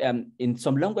 in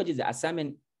some languages, the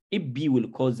assignment, if B will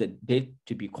cause the date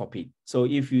to be copied. So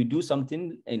if you do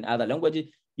something in other languages,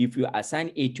 if you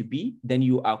assign A to B, then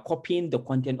you are copying the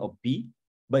content of B.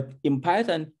 But in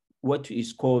Python, what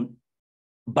is called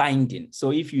binding.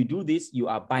 So if you do this, you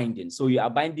are binding. So you are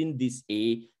binding this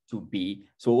A to B.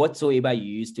 So whatsoever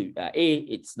you use to A,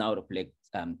 it's now reflect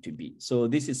to B. So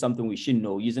this is something we should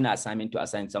know. Using assignment to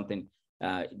assign something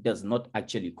does not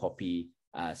actually copy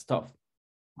stuff.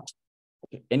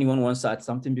 Okay. Anyone wants to add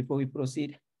something before we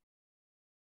proceed?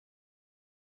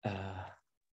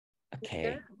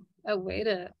 Okay. A way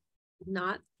to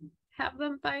not have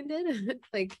them binded?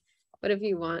 Like, what if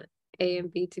you want A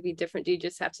and B to be different? Do you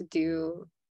just have to do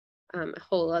a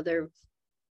whole other,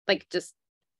 like, just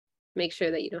make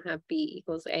sure that you don't have B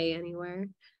equals A anywhere?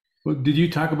 Well, did you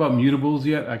talk about mutables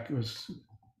yet? I was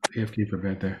AFK for a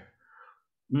bit there.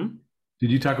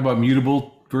 Did you talk about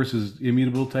mutable versus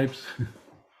immutable types?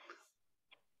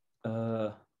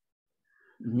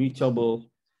 Mutable.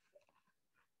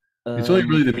 It's only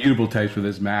really the mutable types where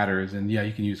this matters, and yeah,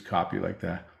 you can use copy like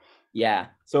that. Yeah.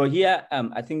 So here,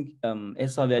 I think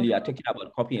Isabella, you are talking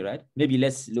about copy, right? Maybe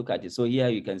let's look at it. So here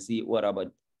you can see what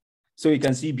about. So you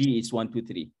can see B is 1, 2,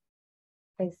 3.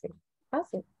 I see.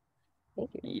 Awesome.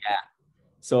 Thank you. Yeah.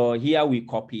 So here we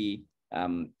copy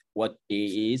what A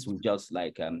is. We just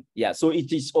like yeah. So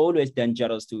it is always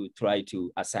dangerous to try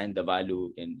to assign the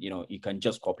value, and you can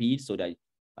just copy it so that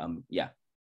yeah.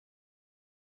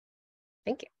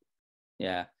 Thank you.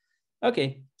 Yeah.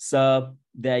 Okay. So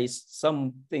there is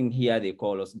something here they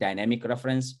call us dynamic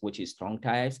reference, which is strong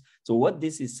types. So what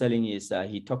this is telling is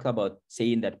he talked about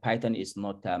saying that Python is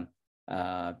not,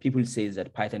 people say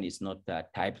that Python is not a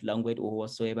typed language or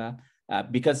whatsoever,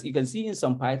 because you can see in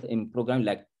some Python in program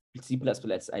like C++,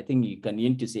 I think you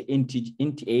need to say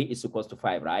int A is equals to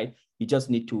 5, right? You just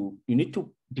need to,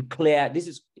 declare, this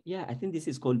is, yeah, I think this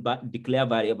is called declare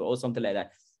variable or something like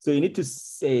that. So you need to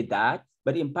say that.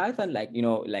 But in Python, like,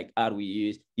 like R we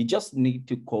use, you just need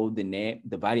to call the name,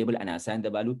 the variable, and assign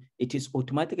the value. It is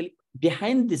automatically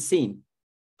behind the scene.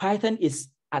 Python is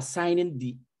assigning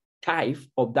the type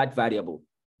of that variable,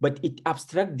 but it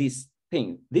abstracts this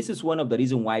thing. This is one of the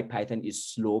reasons why Python is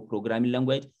slow programming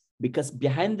language, because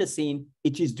behind the scene,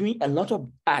 it is doing a lot of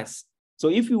tasks. So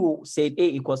if you say A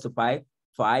equals to 5,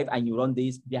 and you run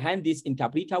this, behind this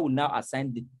interpreter will now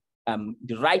assign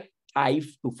the right type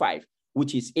to 5.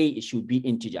 Which is A, it should be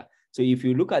integer. So if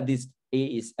you look at this, A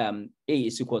is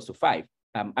equals to 5.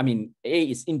 I mean, A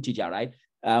is integer, right?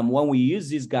 When we use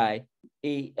this guy,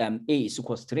 A is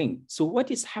equals string. So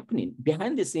what is happening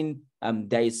behind the scene?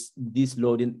 There is this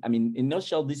loading. I mean, in a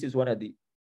nutshell, this is what are the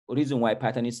reason why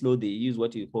Python is slow. They use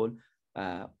what you call,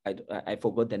 I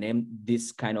forgot the name,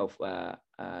 this kind of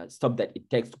stuff that it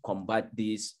takes to convert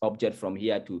this object from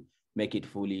here to make it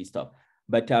fully stop.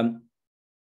 But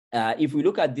if we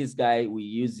look at this guy, we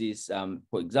use this,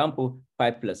 for example,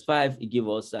 5 plus 5, it gives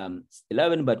us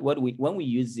 11. But when we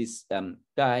use this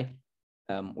guy,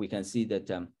 we can see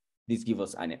that this gives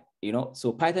us an,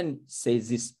 so Python says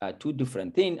this two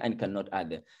different things and cannot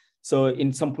add them. So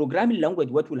in some programming language,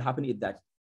 what will happen is that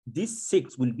this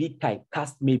 6 will be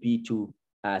typecast maybe to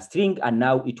string, and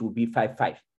now it will be 5,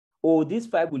 5. Or this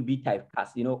 5 will be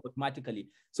typecast, automatically.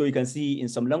 So you can see in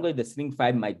some language, the string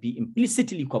 5 might be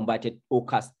implicitly converted or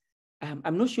cast.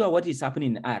 I'm not sure what is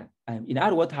happening in R. In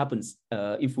R, what happens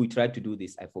if we try to do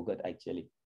this? I forgot actually.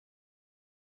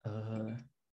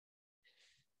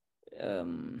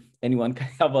 Anyone can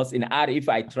help us in R if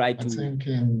I try to? I think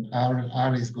in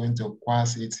R is going to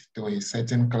pass it to a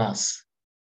certain class.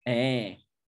 Yes.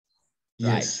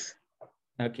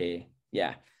 Right. Okay.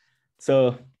 Yeah.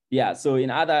 So yeah. So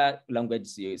in other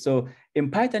languages, so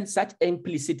in Python, such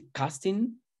implicit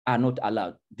casting are not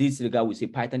allowed. This regard, we say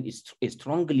Python is a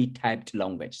strongly typed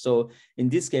language. So in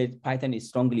this case, Python is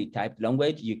strongly typed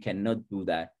language. You cannot do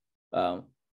that.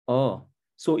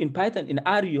 So in Python, in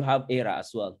R, you have error as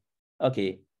well.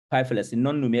 Okay, Python,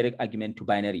 non-numeric argument to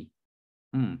binary.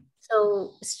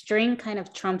 So string kind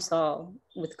of trumps all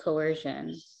with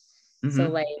coercion. So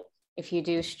like if you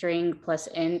do string plus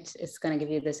int, it's going to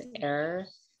give you this error.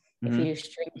 If you do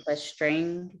string plus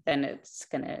string, then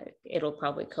it'll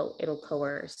probably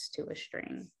coerce to a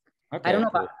string. Okay. I don't know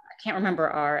I can't remember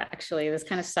R actually. It was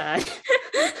kind of sad.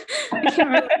 I can't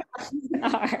remember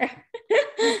R.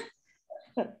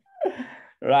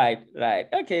 Right.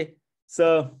 Okay.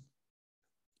 So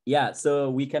yeah, so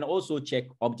we can also check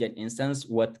object instance,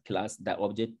 what class that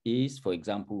object is. For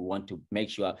example, we want to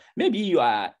make sure maybe you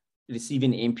are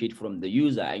receiving input from the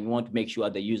user and you want to make sure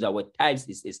the user what types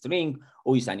is a string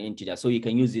or is an integer. So you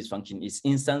can use this function. It's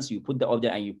instance, you put the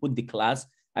object and you put the class,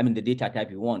 the data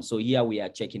type you want. So here we are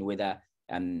checking whether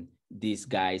these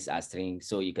guys are string.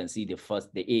 So you can see the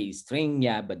A is string,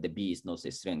 yeah, but the B is not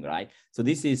a string, right? So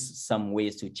this is some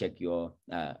ways to check your,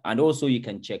 and also you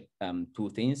can check two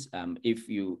things. If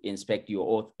you inspect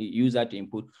your user to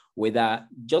input whether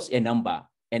just a number,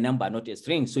 not a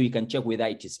string. So you can check whether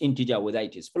it is integer, whether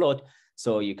it is float.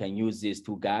 So you can use these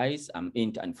two guys,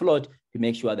 int and float, to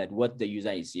make sure that what the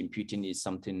user is imputing is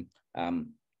something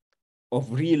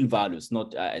of real values,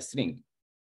 not a string.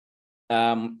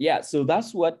 Yeah, so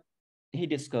that's what he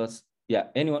discussed. Yeah,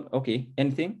 anyone? Okay,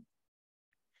 anything?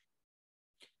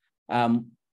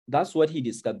 That's what he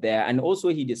discussed there. And also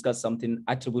he discussed something,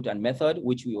 attribute and method,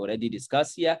 which we already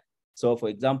discussed here. So for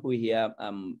example, here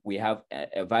we have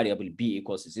a variable B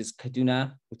equals, this is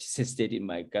Kaduna, which is a state in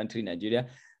my country, Nigeria.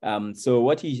 So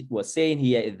what he was saying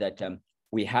here is that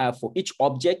we have, for each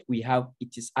object, we have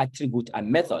its attribute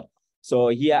and method. So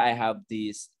here I have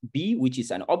this B, which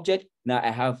is an object. Now I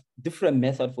have different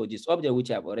method for this object, which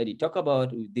I've already talked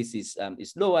about. This is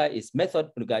lower, is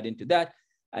method regarding to that.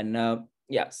 And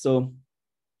yeah, so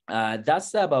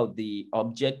that's about the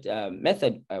object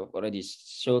method. I already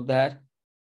showed that.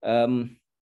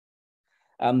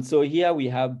 So here we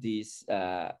have this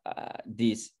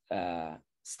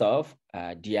stuff,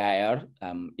 dir.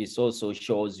 It also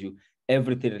shows you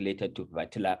everything related to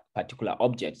particular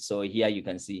object. So here you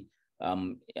can see,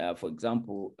 for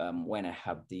example, when I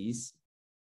have this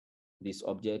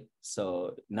object,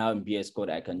 so now in VS Code,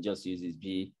 I can just use this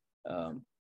B. I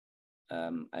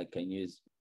can use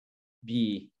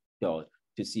B dot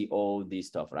to see all this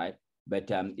stuff, right?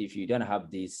 But if you don't have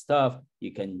this stuff,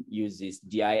 you can use this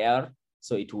dir.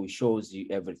 So it will shows you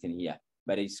everything here.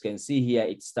 But as you can see here,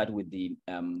 it starts with the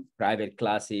private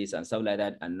classes and stuff like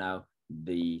that. And now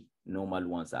the normal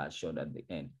ones are shown at the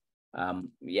end.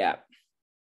 Yeah.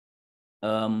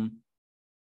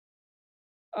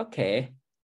 Okay.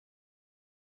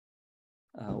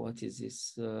 What is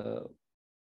this?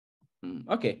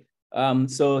 Okay.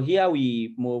 So here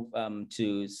we move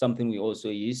to something we also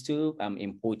used to,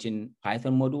 importing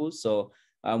Python modules. So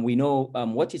we know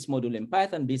what is module in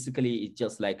Python. Basically, it's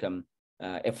just like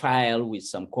a file with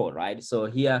some code, right? So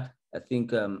here, I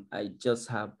think I just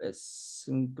have a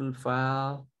single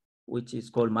file, which is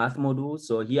called math module.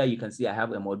 So here you can see I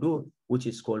have a module, which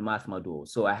is called math module.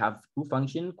 So I have two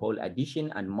functions called addition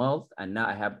and multi, and now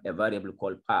I have a variable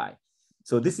called pi.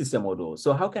 So this is a module.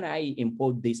 So how can I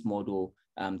import this module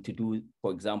to do,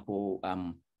 for example,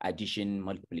 addition,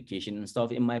 multiplication and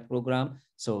stuff in my program?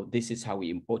 So this is how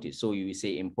we import it. So you will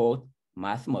say import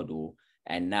math module.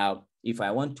 And now if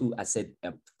I want to asset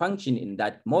a function in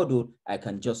that module, I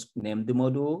can just name the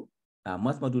module,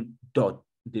 math module dot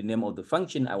the name of the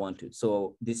function I want to.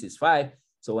 So this is 5.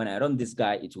 So when I run this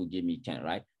guy, it will give me 10,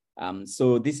 right?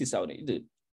 So this is how they do it.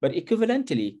 But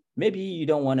equivalently, maybe you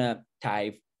don't want to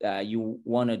type, you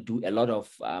want to do a lot of,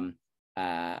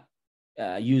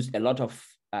 use a lot of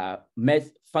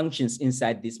math functions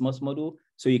inside this math module.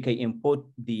 So you can import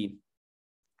the,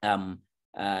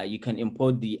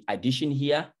 addition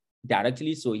here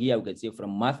directly. So here we can say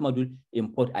from math module,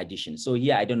 import addition. So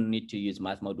here I don't need to use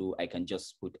math module. I can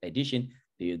just put addition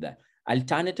to use that.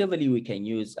 Alternatively, we can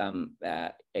use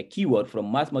a keyword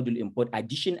from math module, import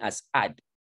addition as add.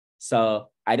 So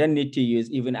I don't need to use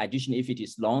even addition if it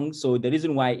is long. So the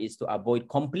reason why is to avoid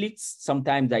conflicts.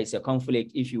 Sometimes there is a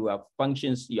conflict if you have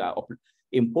functions, you are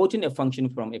importing a function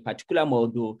from a particular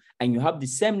module and you have the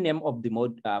same name of the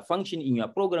function in your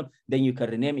program, then you can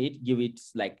rename it, give it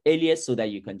like alias so that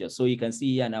you can just, so you can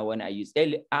see here now when I use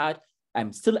add,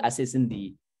 I'm still accessing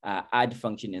the add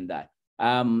function in that.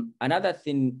 Another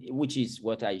thing, which is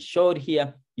what I showed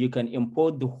here, you can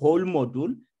import the whole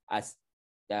module as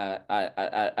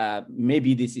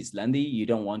maybe this is lengthy, you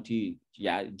don't want to,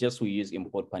 just we use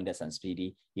import pandas and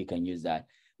speedy, you can use that.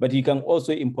 But you can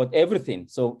also import everything.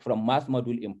 So from math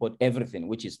module, import everything,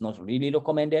 which is not really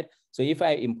recommended. So if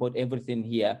I import everything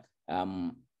here,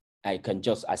 I can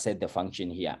just asset the function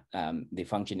here. The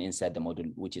function inside the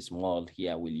module, which is mul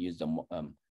here, will use the,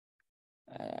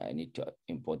 I need to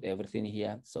import everything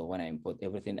here. So when I import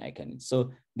everything, I can,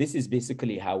 so this is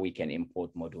basically how we can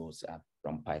import modules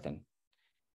from Python.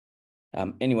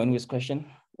 Anyone with question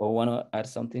or want to add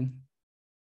something?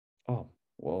 Oh,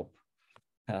 whoa.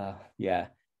 Yeah,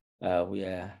 we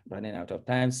are running out of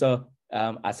time. So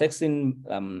assessing,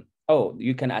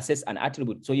 you can assess an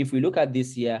attribute. So if we look at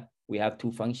this here, we have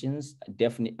two functions,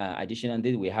 definite addition, and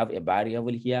then we have a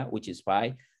variable here, which is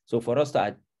pi. So for us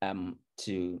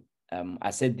to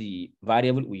asset the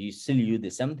variable, we still use the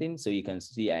same thing. So you can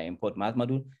see I import math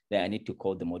module, then I need to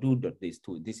call the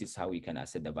module.this2. This is how we can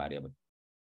asset the variable.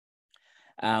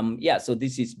 Yeah, so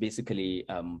this is basically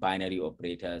binary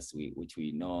operators, which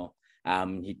we know.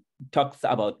 He talks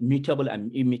about mutable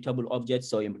and immutable objects.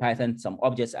 So in Python, some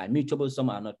objects are mutable, some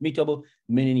are not mutable,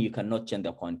 meaning you cannot change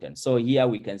the content. So here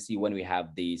we can see when we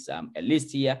have this a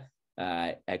list here,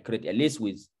 I create a list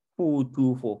with 2,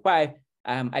 2, 4, 5.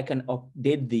 I can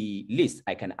update the list.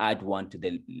 I can add one to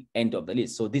the end of the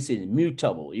list. So this is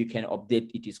mutable. You can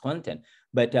update its content.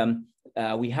 But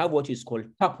we have what is called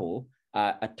tuple.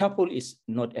 A tuple is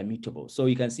not immutable. So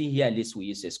you can see here, at least we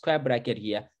use a square bracket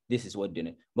here. This is what doing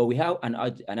it. But we have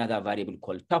another variable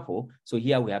called tuple. So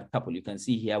here we have tuple. You can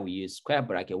see here we use square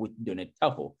bracket with donate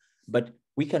tuple. But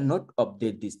we cannot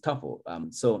update this tuple.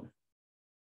 So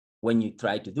when you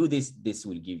try to do this, this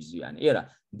will give you an error.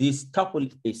 This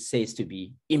tuple is says to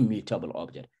be immutable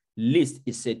object. List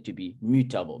is said to be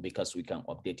mutable because we can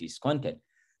update its content.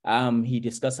 He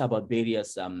discussed about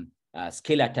various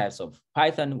scalar types of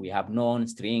Python. We have non,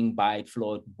 string, byte,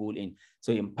 float, boolean.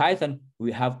 So in Python,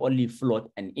 we have only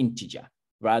float and integer.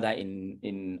 Rather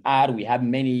in R, we have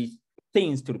many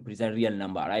things to represent real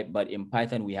number, right? But in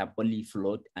Python, we have only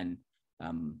float and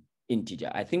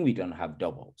integer. I think we don't have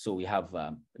double. So we have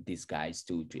these guys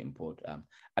to import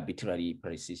arbitrary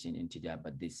precision integer,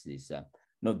 but this is,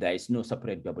 no, there is no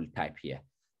separate double type here.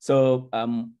 So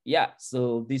yeah,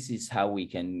 so this is how we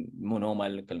can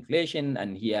normal calculation.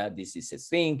 And here, this is a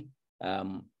string.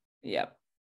 Yeah,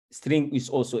 string is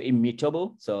also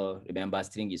immutable. So remember,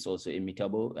 string is also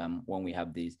immutable. When we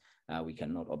have this, we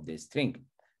cannot update string.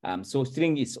 So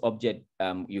string is object.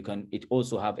 It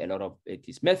also have a lot of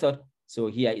its method. So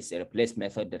here is a replace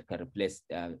method that can replace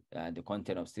the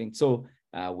content of string. So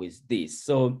with this,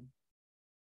 so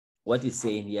what it's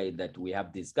saying here is that we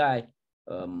have this guy.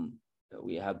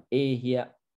 We have A here.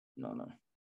 No.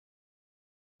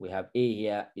 We have A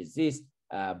here is this,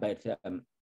 but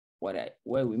what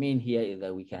we mean here is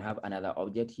that we can have another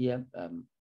object here.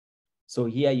 So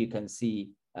here you can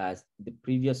see the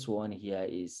previous one here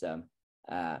is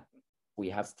we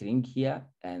have string here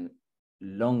and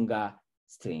longer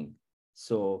string.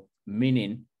 So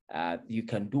meaning you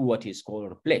can do what is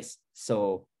called replace.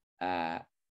 So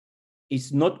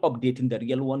it's not updating the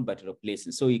real one, but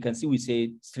replacing. So you can see we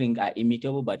say string are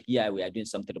immutable, but here we are doing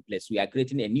something to replace. We are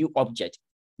creating a new object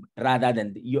rather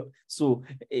than so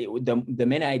the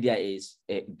main idea is,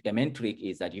 the main trick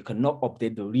is that you cannot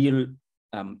update the real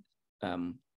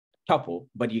tuple,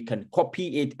 but you can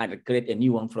copy it and create a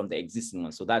new one from the existing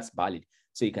one. So that's valid.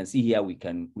 So you can see here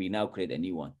we now create a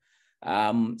new one.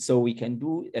 So we can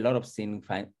do a lot of things,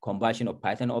 conversion of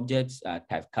Python objects,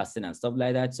 typecasting and stuff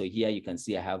like that. So here you can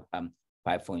see I have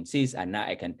 5.6, and now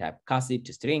I can typecast it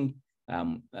to string.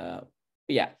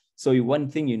 Yeah. So one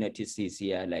thing you notice is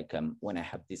here, like when I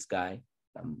have this guy,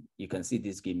 you can see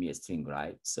this give me a string,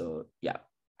 right? So yeah,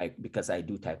 because I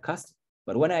do typecast.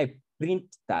 But when I print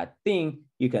that thing,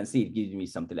 you can see it gives me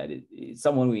something like this.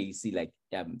 Someone will see like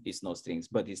it's no strings,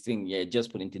 but the string, yeah,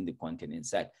 just put it in the content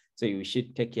inside. So you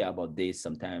should take care about this.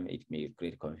 Sometimes it may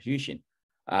create confusion.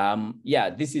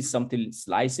 Yeah, this is something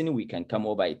slicing. We can come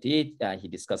over it. He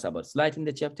discussed about slicing in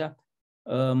the chapter.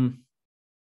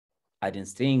 Adding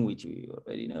string, which we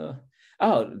already know.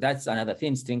 Oh, that's another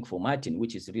thing, string formatting,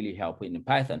 which is really helpful in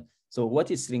Python. So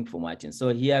what is string formatting? So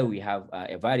here we have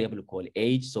a variable called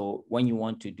age. So when you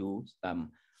want to do,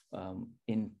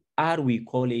 in R, we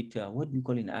call it, what do you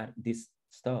call in R? This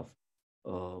stuff,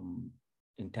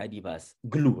 in tidyverse,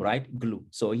 glue, right? Glue.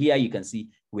 So here you can see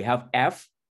we have F,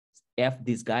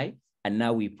 this guy, and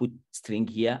now we put string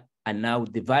here. And now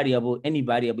the variable, any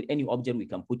object, we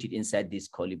can put it inside these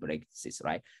curly braces,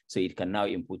 right? So it can now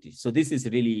input it. So this is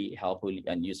really helpful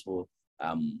and useful.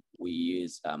 We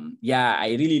use, yeah, I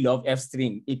really love F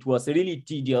string. It was really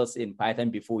tedious in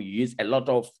Python before. You use a lot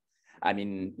of, I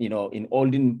mean, you know, in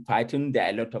olden Python, there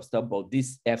are a lot of stuff, but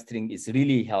this F string is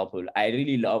really helpful. I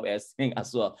really love F string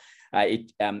as well.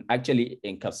 It actually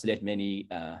encapsulates many,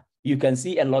 you can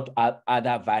see a lot of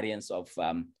other variants of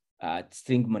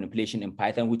string manipulation in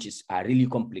Python, which is really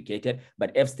complicated,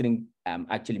 but F string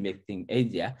actually makes things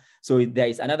easier. So there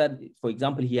is another, for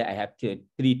example, here I have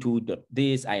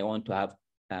 32.this. I want to have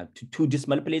two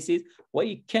decimal places. What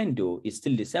you can do is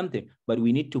still the same thing, but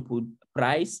we need to put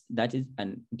price, that is,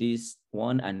 and this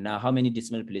one, and now how many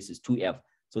decimal places? 2F.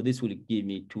 So this will give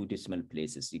me 2 decimal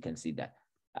places. You can see that.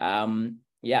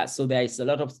 Yeah, so there is a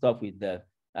lot of stuff with the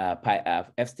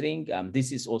F string.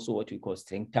 This is also what we call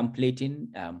string templating.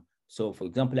 So for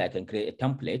example, I can create a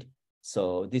template.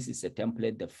 So this is a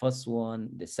template. The first one,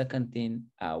 the second thing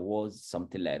was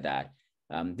something like that.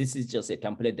 This is just a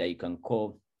template that you can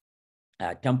call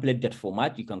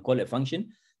template.format. You can call a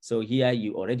function. So here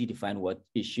you already define what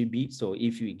it should be. So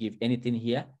if you give anything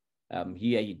here,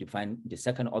 here you define the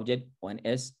second object,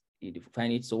 1s, you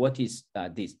define it. So what is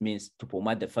this? Means to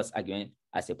format the first argument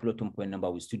as a floating point number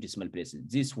with 2 decimal places.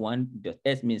 This one, the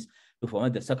S means to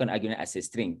format the second argument as a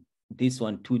string. This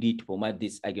one, 2D, to format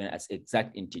this argument as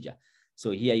exact integer.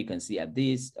 So here you can see at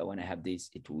this, when I have this,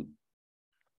 it would,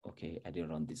 okay, I didn't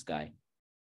run this guy.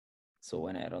 So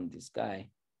when I run this guy,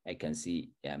 I can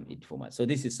see it format. So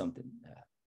this is something.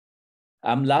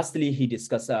 Lastly, he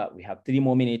discussed, we have 3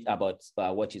 more minutes about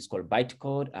what is called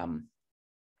bytecode.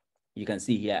 You can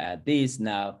see here this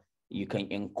now, you can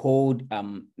encode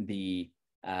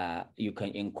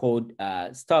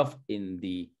stuff in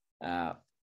the,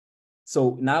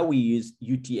 so now we use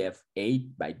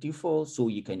UTF-8 by default, so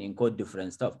you can encode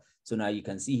different stuff. So now you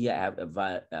can see here, I have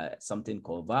something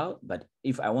called val, but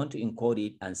if I want to encode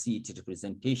it and see its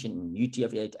representation in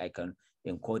UTF-8, I can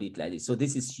encode it like this. So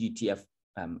this is UTF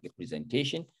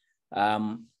representation.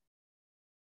 When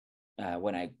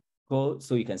I go,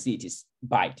 so you can see it is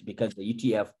byte because the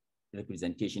UTF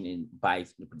representation in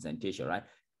byte representation, right?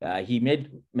 He made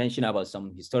mention about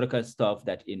some historical stuff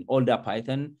that in older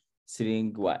Python,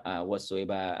 string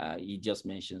whatsoever, he just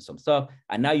mentioned some stuff,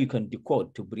 and now you can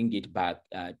decode to bring it back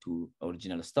to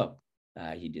original stuff.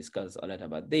 He discussed a lot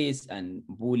about this and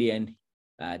Boolean.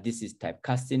 This is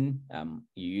typecasting.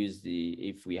 You use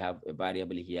if we have a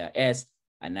variable here S,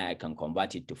 and now I can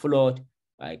convert it to float.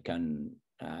 I can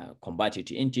convert it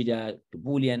to integer, to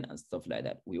Boolean, and stuff like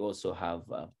that. We also have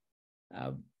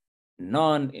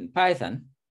none in Python.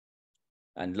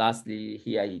 And lastly,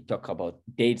 here he talked about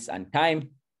dates and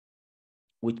time,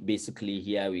 which basically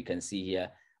here we can see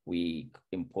here, we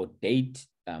import date,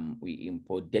 we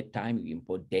import date time, we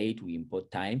import date, we import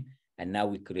time, and now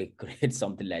we create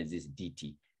something like this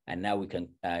DT. And now we can,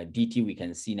 DT we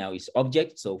can see now is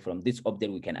object. So from this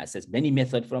object, we can access many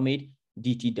methods from it.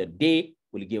 DT.day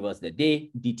will give us the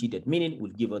day, DT.minute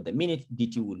will give us the minute,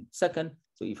 DT will second.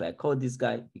 So if I call this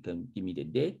guy, he can give me the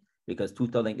day, because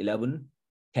 2011,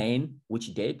 10,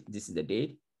 which date? This is the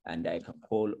date. And I can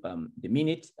call the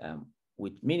minute,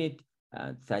 with minute,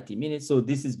 30 minutes. So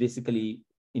this is basically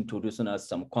introducing us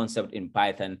some concept in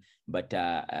Python, but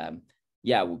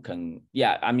yeah, we can,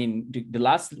 yeah, I mean, the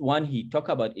last one he talked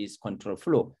about is control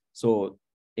flow. So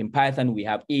in Python, we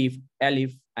have if,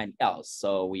 elif, and else.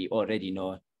 So we already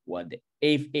know what the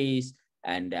if is,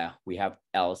 and we have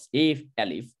else if,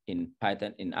 elif in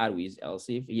Python. In R we use else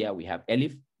if. Here we have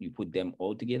elif, you put them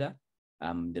all together.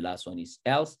 The last one is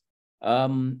else.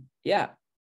 Yeah.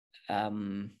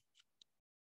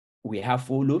 We have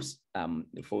for loops.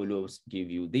 The for loops give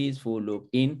you this for loop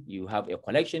in. You have a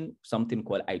collection, something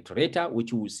called iterator,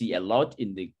 which we will see a lot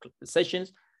in the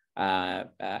sessions.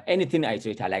 Anything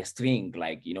iterator, like string,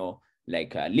 like, you know,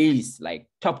 like list, like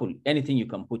tuple, anything you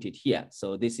can put it here.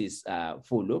 So this is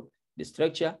for loop, the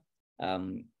structure.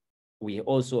 We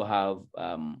also have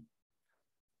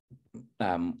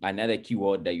another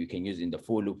keyword that you can use in the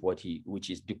for loop,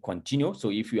 which is to continue. So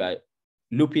if you are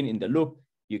looping in the loop,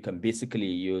 you can basically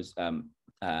use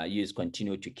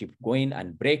continue to keep going,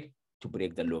 and break to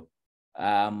break the loop.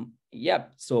 Yeah,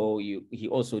 so he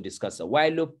also discussed a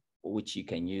while loop, which you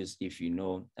can use if you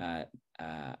know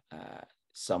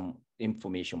some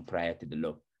information prior to the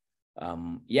loop.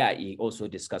 Yeah, he also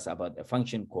discussed about a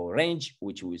function called range,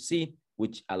 which we will see,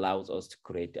 which allows us to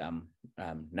create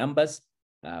numbers.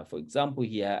 For example,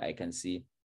 here I can see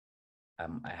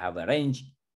I have a range.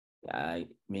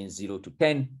 Means 0 to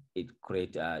 10, it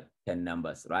creates 10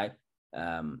 numbers, right?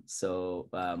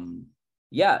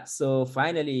 Yeah, so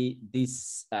finally,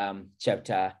 this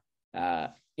chapter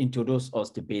introduced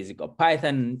us to basic of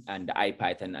Python and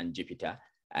IPython and Jupyter.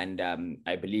 And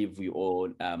I believe we all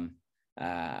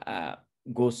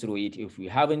go through it. If we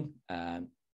haven't,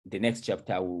 the next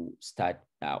chapter will start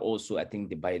also, I think,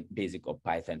 the basic of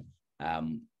Python.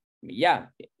 Yeah,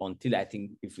 until I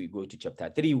think if we go to chapter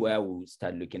 3, where we'll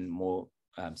start looking more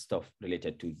stuff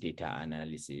related to data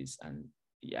analysis and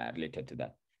yeah, related to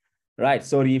that. Right,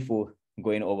 sorry for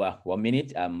going over 1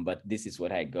 minute, but this is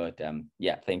what I got.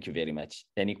 Yeah, thank you very much.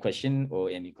 Any question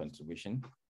or any contribution?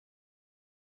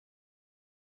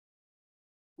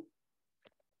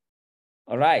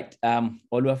 All right,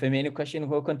 Oluwafemi, any question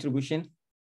or contribution?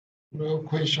 No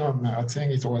question. I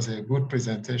think it was a good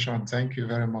presentation. Thank you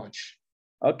very much.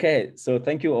 Okay, so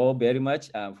thank you all very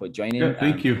much for joining. Yeah,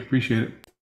 thank you. Appreciate it.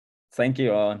 Thank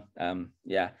you all.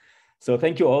 Yeah, so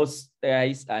thank you all,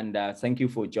 guys, and thank you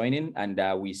for joining. And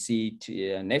we see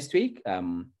you next week.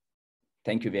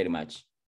 Thank you very much.